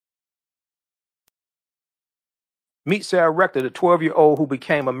 Meet Sarah Rector, the 12-year-old who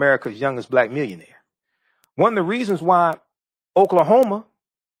became America's youngest Black millionaire. One of the reasons why Oklahoma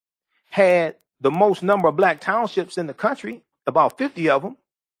had the most number of Black townships in the country, about 50 of them,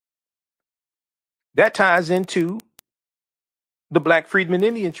 that ties into the Black Freedmen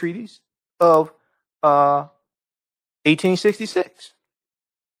Indian Treaties of 1866.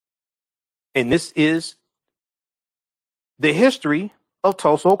 And this is the history of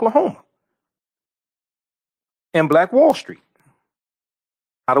Tulsa, Oklahoma, and Black Wall Street.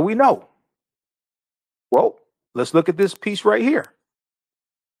 How do we know? Well, let's look at this piece right here.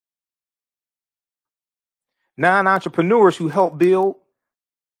 9 entrepreneurs who helped build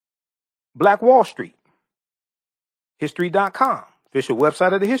Black Wall Street, history.com, official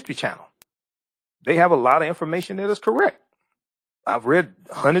website of the History Channel. They have a lot of information that is correct. I've read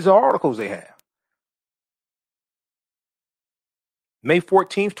hundreds of articles they have. May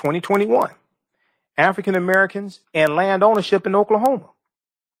 14th, 2021. African Americans and land ownership in Oklahoma.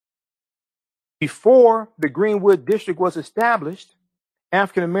 Before the Greenwood District was established,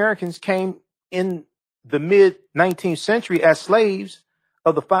 African Americans came in the mid-19th century as slaves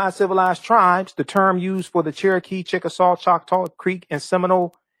of the 5 civilized tribes, the term used for the Cherokee, Chickasaw, Choctaw, Creek, and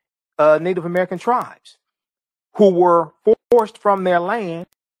Seminole Native American tribes, who were forced from their land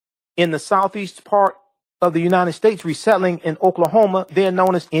in the southeast part of the United States, resettling in Oklahoma, then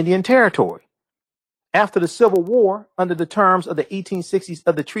known as Indian Territory. After the Civil War, under the terms of the 1860s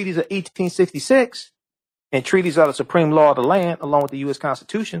of the treaties of 1866, and treaties are the supreme law of the land, along with the U.S.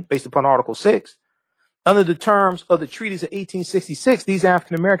 Constitution, based upon Article 6. Under the terms of the treaties of 1866, these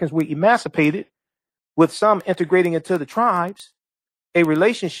African Americans were emancipated, with some integrating into the tribes, a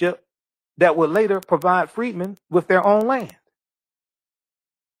relationship that would later provide freedmen with their own land.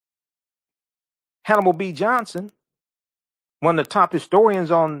 Hannibal B. Johnson, one of the top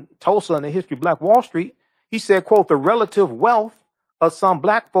historians on Tulsa and the history of Black Wall Street, he said, quote, the relative wealth of some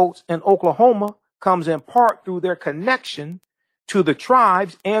black folks in Oklahoma comes in part through their connection to the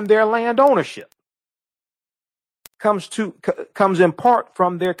tribes and their land ownership. Comes in part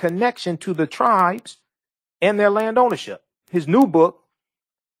from their connection to the tribes and their land ownership. His new book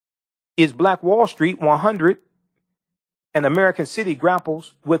is Black Wall Street 100, An American City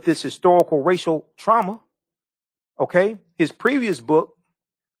Grapples with this Historical Racial Trauma. Okay. His previous book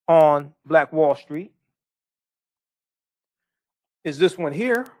on Black Wall Street is this one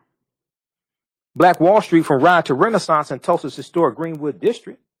here, Black Wall Street from Riot to Renaissance in Tulsa's historic Greenwood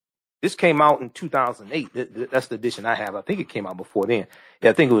District. This came out in 2008. That's the edition I have. I think it came out before then.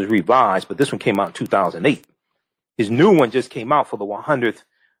 Yeah, I think it was revised, but this one came out in 2008. His new one just came out for the 100th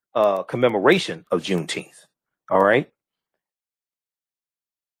commemoration of Juneteenth. All right.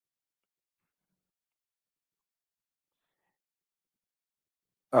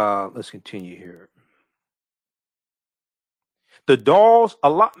 Let's continue here. The Dawes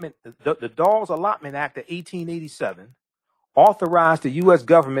Allotment Act of 1887 authorized the U.S.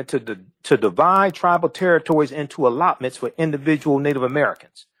 government to divide tribal territories into allotments for individual Native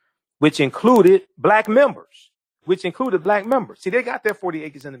Americans, which included black members. See, they got their 40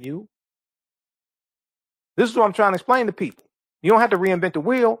 acres in the mule. This is what I'm trying to explain to people. You don't have to reinvent the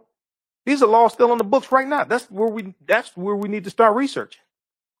wheel. These are laws still on the books right now. That's where we need to start researching.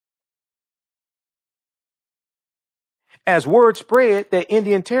 As word spread that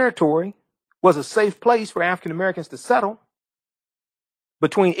Indian Territory was a safe place for African Americans to settle,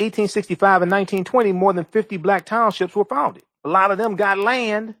 between 1865 and 1920, more than 50 black townships were founded. A lot of them got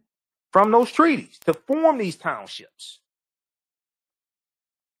land from those treaties to form these townships.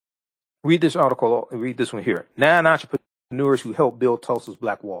 Read this article, read this one here. 9 entrepreneurs who helped build Tulsa's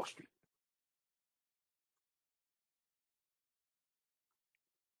Black Wall Street.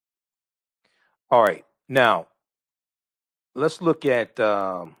 All right, now let's look at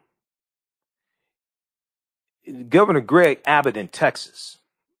Governor Greg Abbott in Texas.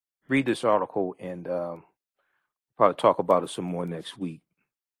 Read this article and probably talk about it some more next week.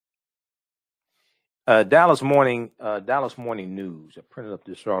 Dallas Morning News. I printed up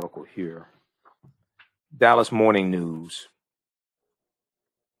this article here. Dallas Morning News.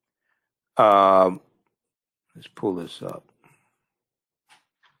 Let's pull this up.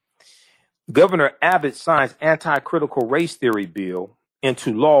 Governor Abbott signs anti-critical race theory bill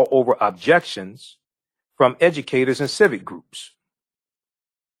into law over objections from educators and civic groups.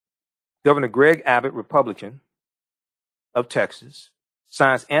 Governor Greg Abbott, Republican of Texas,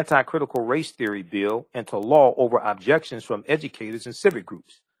 signs anti-critical race theory bill into law over objections from educators and civic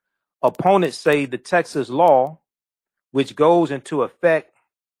groups. Opponents say the Texas law, which goes into effect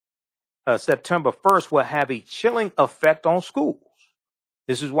September 1st, will have a chilling effect on schools.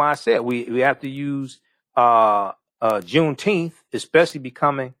 This is why I said we have to use Juneteenth, especially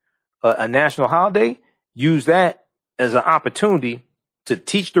becoming a national holiday, use that as an opportunity to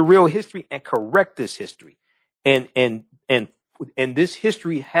teach the real history and correct this history. And this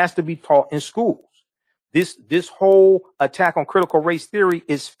history has to be taught in schools. This whole attack on critical race theory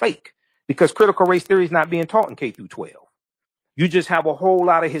is fake, because critical race theory is not being taught in K through 12. You just have a whole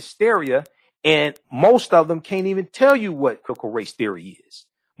lot of hysteria, and most of them can't even tell you what critical race theory is.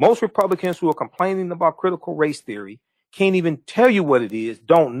 Most Republicans who are complaining about critical race theory can't even tell you what it is,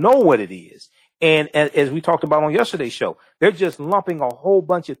 don't know what it is, And as we talked about on yesterday's show, they're just lumping a whole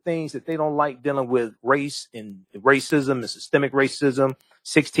bunch of things that they don't like dealing with race and racism and systemic racism,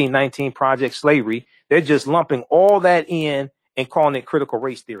 1619 Project slavery. They're just lumping all that in and calling it critical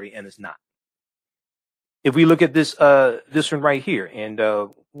race theory, and it's not. If we look at this one right here, and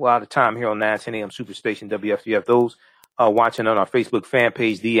we're out of time here on 910 AM Superstation WFDF, those watching on our Facebook fan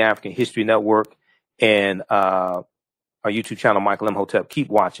page, The African History Network, and our YouTube channel, Michael Imhotep, keep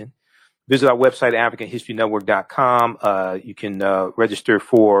watching. Visit our website, AfricanHistoryNetwork.com. You can register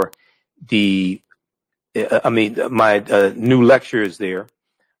for my new lecture is there,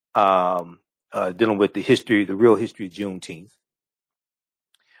 dealing with the real history of Juneteenth.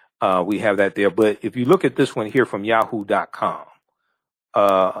 We have that there. But if you look at this one here from Yahoo.com,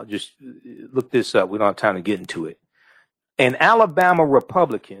 just look this up. We don't have time to get into it. An Alabama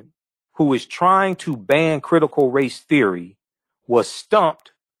Republican who is trying to ban critical race theory was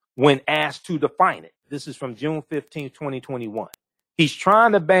stumped when asked to define it. This is from June 15, 2021. He's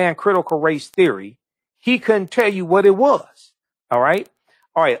trying to ban critical race theory. He couldn't tell you what it was. All right.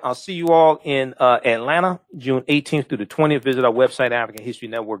 All right. I'll see you all in Atlanta, June 18th through the 20th. Visit our website,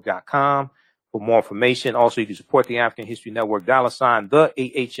 AfricanHistoryNetwork.com for more information. Also, you can support the African History Network, $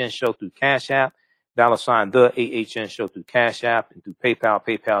 the AHN show through Cash App, $ the AHN show through Cash App, and through PayPal,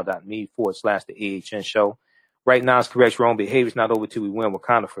 paypal.me/the AHN show. Right now, it's correct your own behavior. It's not over till we win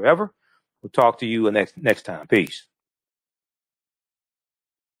Wakanda forever. We'll talk to you next time. Peace.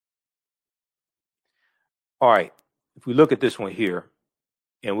 All right. If we look at this one here,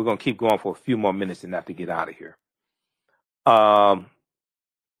 and we're going to keep going for a few more minutes and have to get out of here.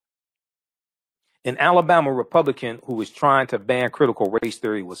 An Alabama Republican who was trying to ban critical race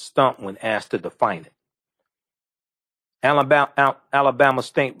theory was stumped when asked to define it. Alabama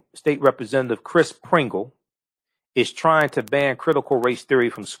State Representative Chris Pringle is trying to ban critical race theory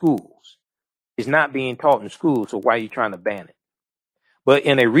from schools. It's not being taught in schools, so why are you trying to ban it? But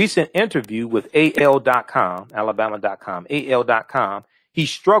in a recent interview with AL.com, Alabama.com, AL.com, he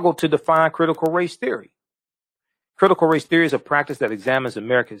struggled to define critical race theory. Critical race theory is a practice that examines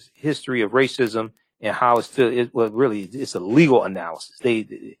America's history of racism and how it's a legal analysis.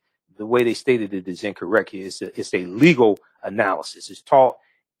 The way they stated it is incorrect here. It's a legal analysis. It's taught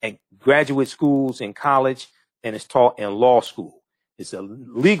at graduate schools in college, and it's taught in law school. It's a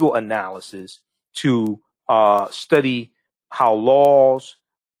legal analysis to study how laws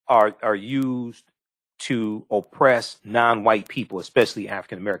are used to oppress non-white people, especially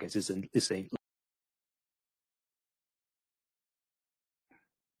African Americans.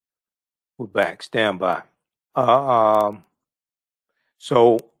 We're back. Stand by.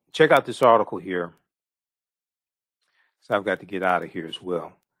 So check out this article here. So I've got to get out of here as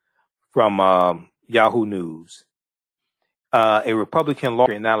well. From Yahoo News. A Republican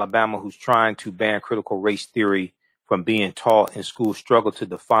lawyer in Alabama who's trying to ban critical race theory from being taught in schools struggled to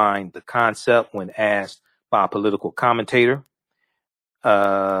define the concept when asked by a political commentator.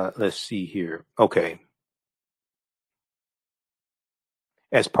 Let's see here. Okay.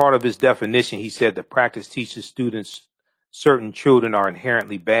 As part of his definition, he said the practice teaches students certain children are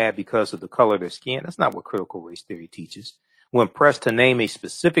inherently bad because of the color of their skin. That's not what critical race theory teaches. When pressed to name a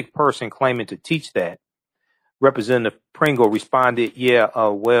specific person claiming to teach that, Representative Pringle responded,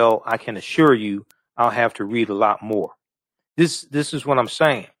 well, I can assure you I'll have to read a lot more. This is what I'm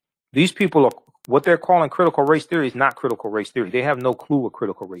saying. These people are, what they're calling critical race theory is not critical race theory. They have no clue what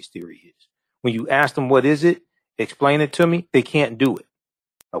critical race theory is. When you ask them what is it, explain it to me, they can't do it.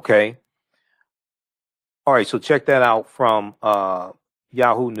 Okay? All right, so check that out from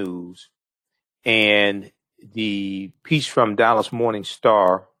Yahoo News. And the piece from Dallas Morning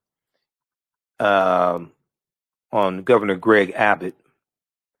Star on Governor Greg Abbott.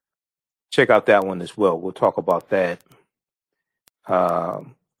 Check out that one as well. We'll talk about that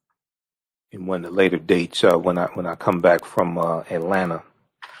in one of the later dates when I come back from Atlanta.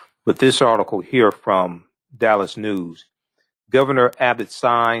 But this article here from Dallas News, Governor Abbott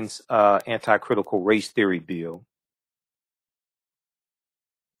signs anti-critical race theory bill.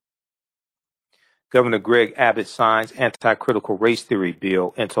 Governor Greg Abbott signs anti-critical race theory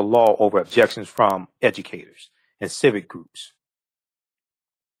bill into law over objections from educators and civic groups.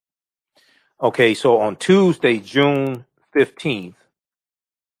 Okay, so on Tuesday, June 15th,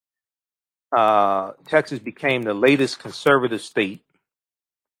 Texas became the latest conservative state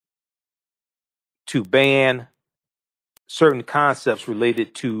to ban certain concepts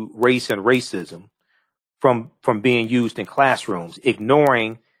related to race and racism from being used in classrooms,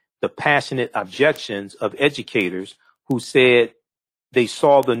 ignoring the passionate objections of educators who said they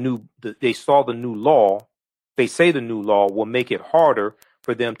saw the new law. They say the new law will make it harder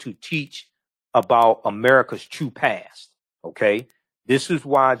for them to teach about America's true past. Okay. This is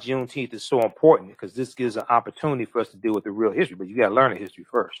why Juneteenth is so important, because this gives an opportunity for us to deal with the real history, but you got to learn the history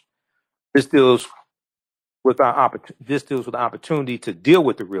first. This deals with the opportunity to deal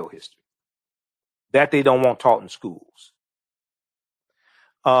with the real history that they don't want taught in schools.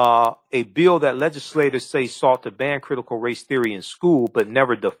 A bill that legislators say sought to ban critical race theory in school, but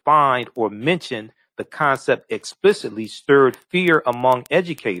never defined or mentioned the concept explicitly, stirred fear among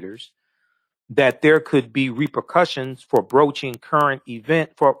educators that there could be repercussions for broaching current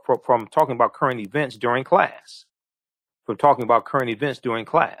event from talking about current events during class.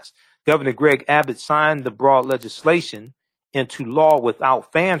 Governor Greg Abbott signed the broad legislation into law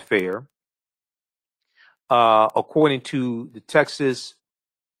without fanfare, according to the Texas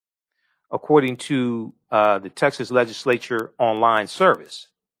legislature online service.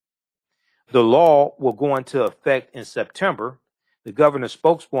 The law will go into effect in September. The governor's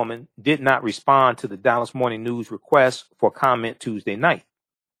spokeswoman did not respond to the Dallas Morning News request for comment Tuesday night.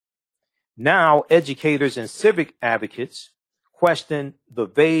 Now, educators and civic advocates question how the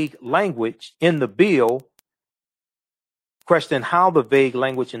vague language in the bill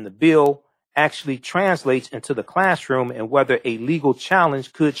actually translates into the classroom and whether a legal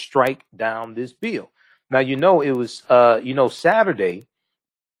challenge could strike down this bill. Now, it was,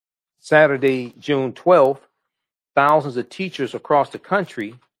 Saturday, June 12th, thousands of teachers across the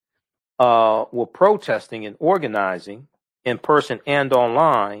country were protesting and organizing in person and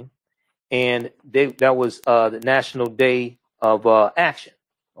online, and that was the National Day of Action.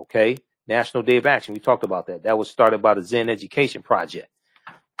 Okay, National Day of Action. We talked about that. That was started by the Zen Education Project.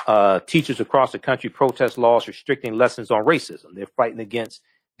 Teachers across the country protest laws restricting lessons on racism. They're fighting against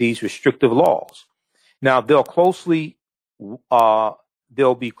these restrictive laws. Now they'll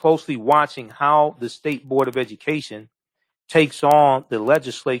be closely watching how the State Board of Education takes on the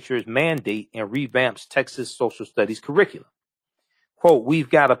legislature's mandate and revamps Texas social studies curriculum. Quote, "We've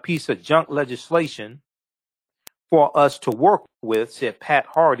got a piece of junk legislation for us to work with," said Pat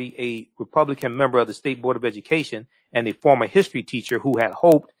Hardy, a Republican member of the State Board of Education and a former history teacher who had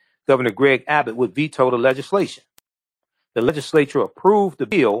hoped Governor Greg Abbott would veto the legislation. The legislature approved the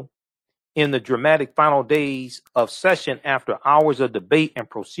bill in the dramatic final days of session after hours of debate and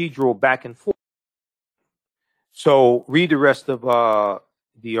procedural back and forth. So read the rest of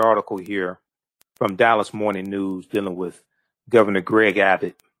the article here from Dallas Morning News dealing with Governor Greg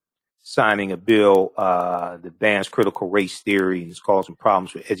Abbott signing a bill that bans critical race theory and is causing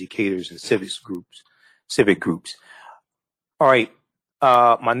problems with educators and civic groups. All right.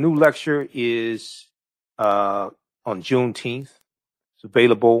 My new lecture is on Juneteenth. It's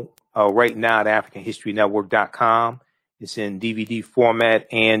available right now at AfricanHistoryNetwork.com. It's in DVD format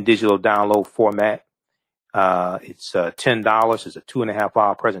and digital download format. It's $10. It's a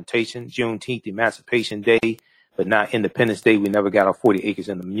 2.5-hour presentation. Juneteenth, Emancipation Day, but not Independence Day. We never got our 40 acres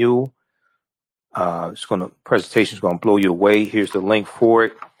and a mule. Presentation's gonna blow you away. Here's the link for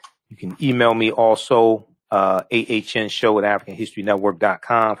it. You can email me also,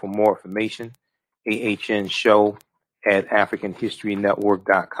 ahnshow@AfricanHistoryNetwork.com for more information.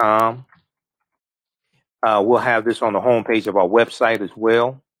 ahnshow@AfricanHistoryNetwork.com. We'll have this on the homepage of our website as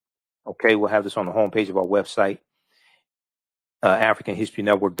well. Okay, we'll have this on the homepage of our website,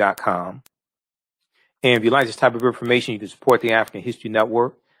 AfricanHistoryNetwork.com. And if you like this type of information, you can support the African History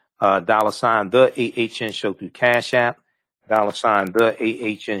Network, $ the AHN Show through Cash App, $ the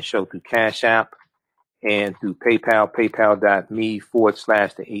AHN Show through Cash App, and through PayPal,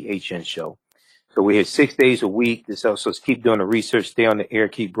 paypal.me/the AHN Show. So we're here 6 days a week. This helps us keep doing the research, stay on the air,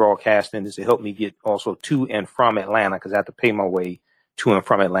 keep broadcasting. This will help me get also to and from Atlanta, because I have to pay my way to and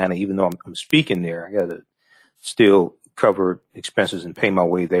from Atlanta, even though I'm speaking there. I got to still cover expenses and pay my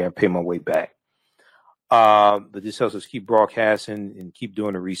way there and pay my way back. But this helps us keep broadcasting and keep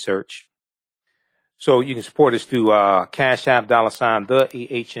doing the research. So you can support us through Cash App, $ the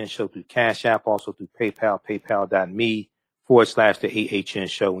AHN Show through Cash App, also through PayPal, paypal.me/the AHN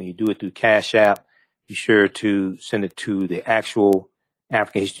Show. When you do it through Cash App, be sure to send it to the actual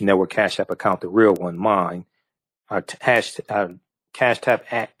African History Network Cash App account, the real one, mine. Our Cash App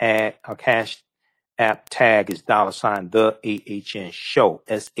tag is $ the AHN Show,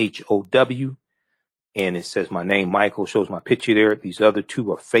 SHOW. And it says my name, Michael, shows my picture there. These other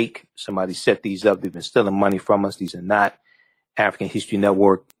two are fake. Somebody set these up. They've been stealing money from us. These are not African History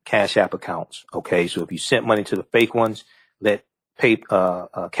Network Cash App accounts. Okay, so if you sent money to the fake ones, let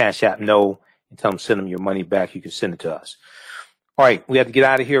Cash App know and tell them send them your money back. You can send it to us. All right, we have to get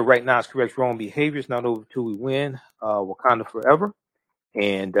out of here right now. It's correct wrong behaviors, not over till we win. Wakanda forever.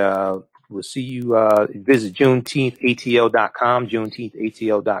 And We'll see you, visit JuneteenthATL.com,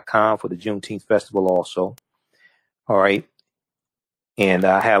 JuneteenthATL.com for the Juneteenth Festival also. All right. And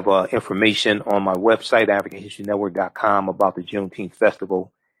I have information on my website, AfricanHistoryNetwork.com, about the Juneteenth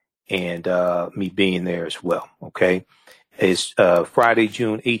Festival and me being there as well. Okay. It's Friday,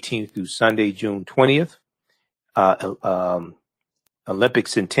 June 18th through Sunday, June 20th. Olympic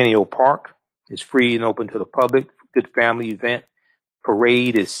Centennial Park is free and open to the public. Good family event.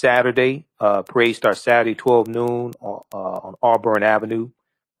 Parade is Saturday. Parade starts Saturday, 12 noon on Auburn Avenue.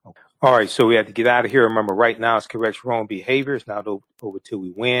 All right, so we have to get out of here. Remember, right now it's correct wrong behavior. It's not over till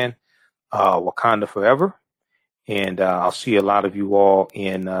we win. Wakanda forever. And I'll see a lot of you all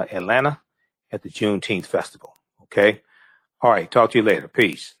in Atlanta at the Juneteenth Festival. Okay? All right, talk to you later.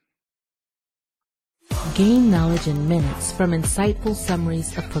 Peace. Gain knowledge in minutes from insightful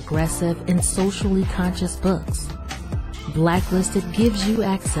summaries of progressive and socially conscious books. Blacklisted gives you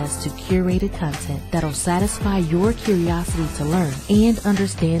access to curated content that'll satisfy your curiosity to learn and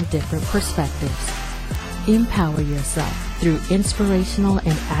understand different perspectives. Empower yourself through inspirational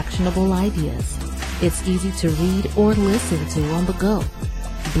and actionable ideas. It's easy to read or listen to on the go.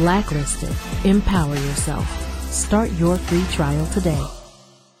 Blacklisted. Empower yourself. Start your free trial today.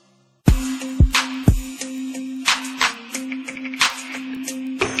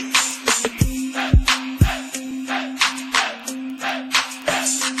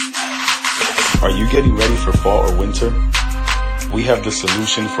 Are you getting ready for fall or winter? We have the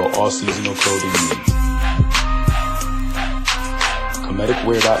solution for all seasonal clothing needs.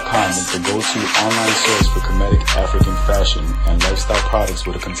 Comedicwear.com is the go-to online source for Comedic African fashion and lifestyle products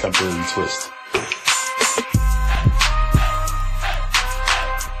with a contemporary twist.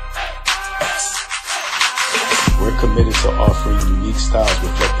 We're committed to offering unique styles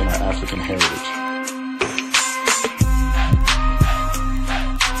reflecting our African heritage.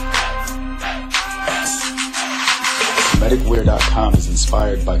 Comedicwear.com is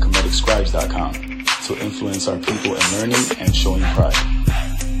inspired by ComedicScribes.com to influence our people in learning and showing pride.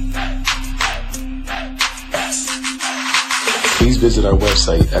 Please visit our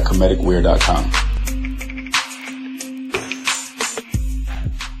website at ComedicWear.com.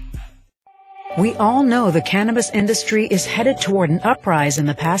 We all know the cannabis industry is headed toward an uprise in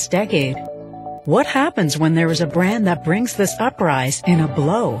the past decade. What happens when there is a brand that brings this uprise in a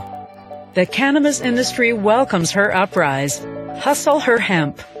blow? The cannabis industry welcomes her uprise. Hustle her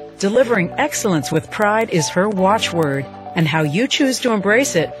hemp. Delivering excellence with pride is her watchword, and how you choose to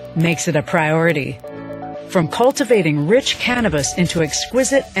embrace it makes it a priority. From cultivating rich cannabis into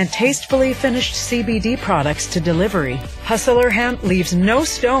exquisite and tastefully finished CBD products to delivery, Hustle Her Hemp leaves no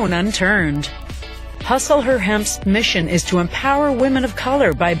stone unturned. Hustle Her Hemp's mission is to empower women of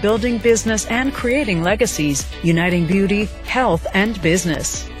color by building business and creating legacies, uniting beauty, health, and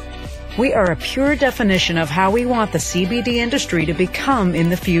business. We are a pure definition of how we want the CBD industry to become in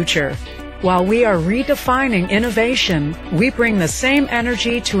the future. While we are redefining innovation, we bring the same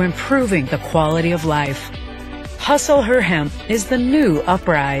energy to improving the quality of life. Hustle Her Hemp is the new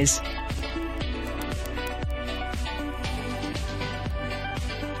uprise.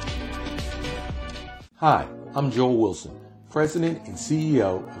 Hi, I'm Joel Wilson, President and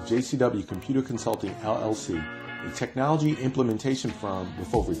CEO of JCW Computer Consulting LLC, a technology implementation firm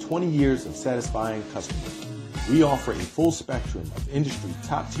with over 20 years of satisfying customers. We offer a full spectrum of industry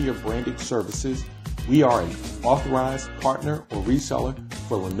top-tier branded services. We are an authorized partner or reseller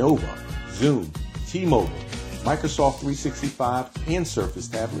for Lenovo, Zoom, T-Mobile, Microsoft 365 and Surface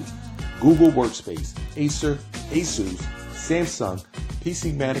tablets, Google Workspace, Acer, Asus, Samsung,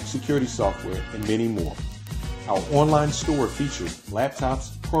 PCmatic security software, and many more. Our online store features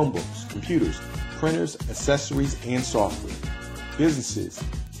laptops, Chromebooks, computers, printers, accessories, and software. Businesses,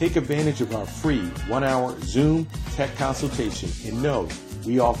 take advantage of our free 1-hour Zoom tech consultation and know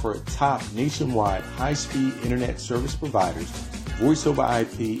we offer top nationwide high-speed internet service providers, voice over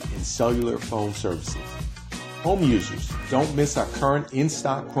IP, and cellular phone services. Home users, don't miss our current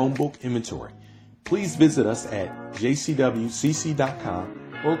in-stock Chromebook inventory. Please visit us at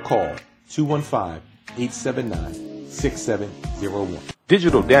jcwcc.com or call 215-879-6701.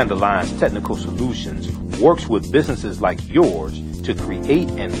 Digital Dandelion's Technical Solutions works with businesses like yours to create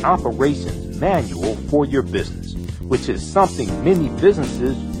an operations manual for your business, which is something many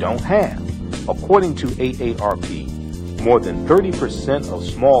businesses don't have. According to AARP, more than 30% of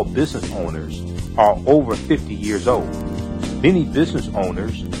small business owners are over 50 years old. Many business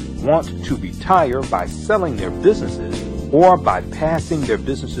owners want to retire by selling their businesses or by passing their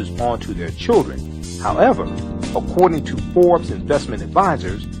businesses on to their children. However, according to Forbes Investment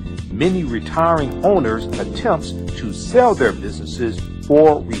Advisors, many retiring owners attempt to sell their businesses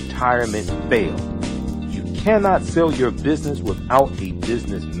for retirement retirement fail. You cannot sell your business without a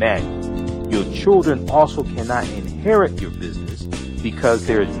business manual. Your children also cannot inherit your business because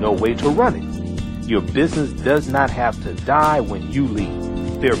there is no way to run it. Your business does not have to die when you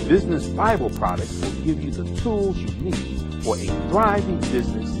leave. Their business Bible products will give you the tools you need for a thriving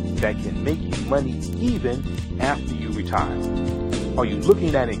business that can make you money even after you retire. Are you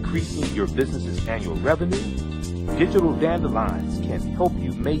looking at increasing your business's annual revenue? Digital Dandelions can help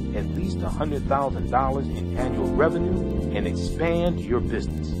you make at least $100,000 in annual revenue and expand your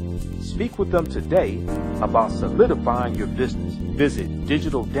business. Speak with them today about solidifying your business. Visit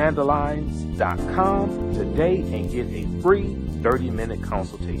digitaldandelions.com today and get a free 30-minute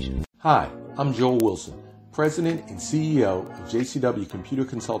consultation. Hi, I'm Joel Wilson, President and CEO of JCW Computer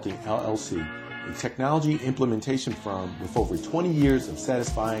Consulting LLC, a technology implementation firm with over 20 years of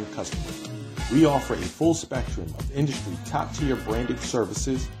satisfying customers. We offer a full spectrum of industry top-tier branded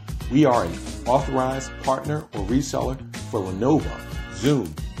services. We are an authorized partner or reseller for Lenovo,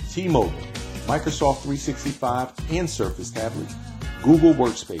 Zoom, T-Mobile, Microsoft 365 and Surface tablets, Google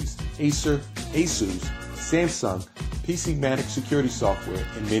Workspace, Acer, Asus, Samsung, PCmatic security software,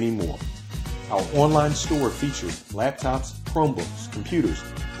 and many more. Our online store features laptops, Chromebooks, computers,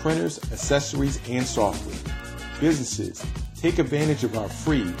 printers, accessories, and software. Businesses, take advantage of our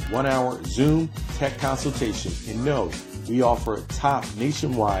free 1-hour Zoom tech consultation and know we offer top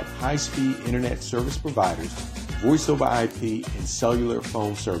nationwide high-speed internet service providers, voice over IP, and cellular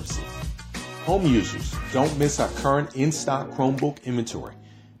phone services. Home users, don't miss our current in-stock Chromebook inventory.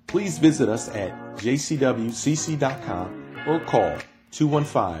 Please visit us at jcwcc.com or call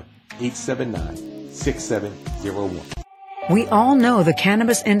 215-879-6701. We all know the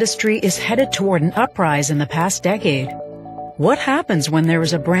cannabis industry is headed toward an uprise in the past decade. What happens when there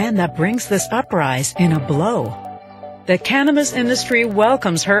is a brand that brings this uprise in a blow? The cannabis industry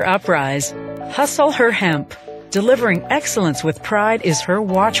welcomes her uprise. Hustle her hemp. Delivering excellence with pride is her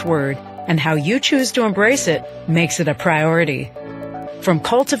watchword, and how you choose to embrace it makes it a priority. From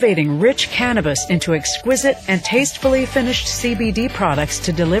cultivating rich cannabis into exquisite and tastefully finished CBD products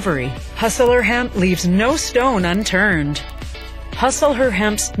to delivery, Hustle Her Hemp leaves no stone unturned. Hustle Her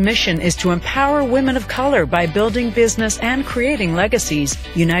Hemp's mission is to empower women of color by building business and creating legacies,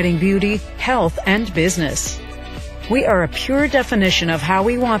 uniting beauty, health, and business. We are a pure definition of how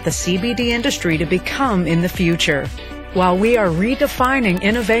we want the CBD industry to become in the future. While we are redefining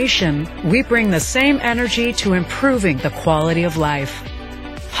innovation, we bring the same energy to improving the quality of life.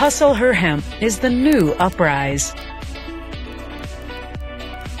 Hustle Her Hemp is the new uprise.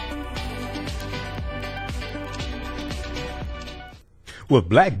 With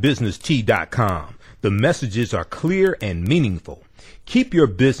blackbusinesstee.com, the messages are clear and meaningful. Keep your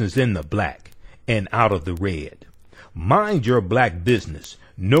business in the black and out of the red. Mind your black business.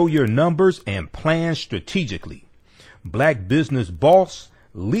 Know your numbers and plan strategically. Black Business Boss,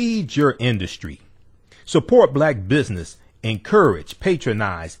 lead your industry. Support black business, encourage,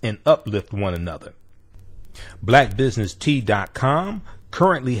 patronize, and uplift one another. BlackBusinessTea.com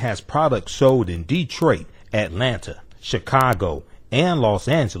currently has products sold in Detroit, Atlanta, Chicago, and Los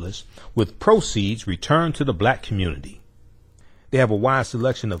Angeles, with proceeds returned to the black community. They have a wide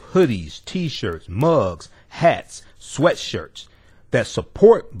selection of hoodies, t-shirts, mugs, hats, sweatshirts that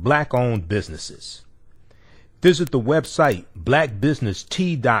support black-owned businesses. Visit the website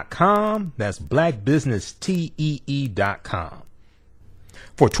blackbusinesstee.com. That's blackbusinesstee.com.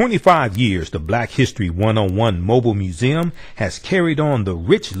 For 25 years, the Black History 101 Mobile Museum has carried on the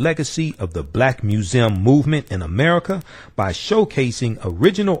rich legacy of the Black Museum movement in America by showcasing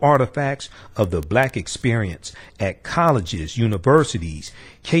original artifacts of the Black experience at colleges, universities,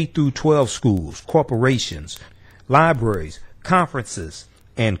 K-12 schools, corporations, libraries, conferences,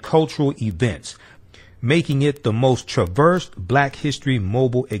 and cultural events, making it the most traversed Black History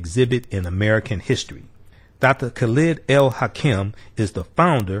mobile exhibit in American history. Dr. Khalid El Hakim is the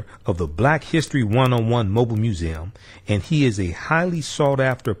founder of the Black History 101 Mobile Museum, and he is a highly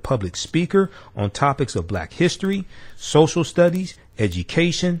sought-after public speaker on topics of Black history, social studies,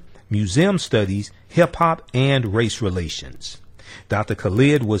 education, museum studies, hip-hop, and race relations. Dr.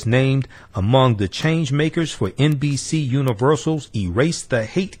 Khalid was named among the change makers for NBC Universal's Erase the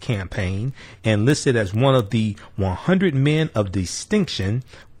Hate campaign and listed as one of the 100 men of distinction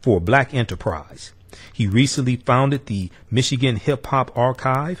for Black enterprise. He recently founded the Michigan Hip Hop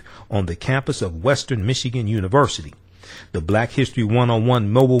Archive on the campus of Western Michigan University. The Black History 101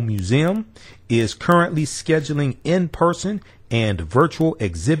 Mobile Museum is currently scheduling in-person and virtual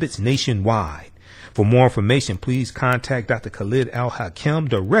exhibits nationwide. For more information, please contact Dr. Khalid Al-Hakim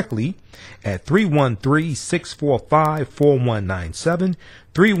directly at 313-645-4197,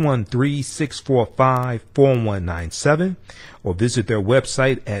 313-645-4197, or visit their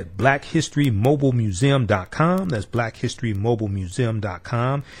website at blackhistorymobilemuseum.com. That's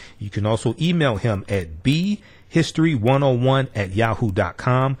blackhistorymobilemuseum.com. You can also email him at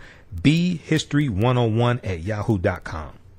bhistory101@yahoo.com, bhistory101@yahoo.com.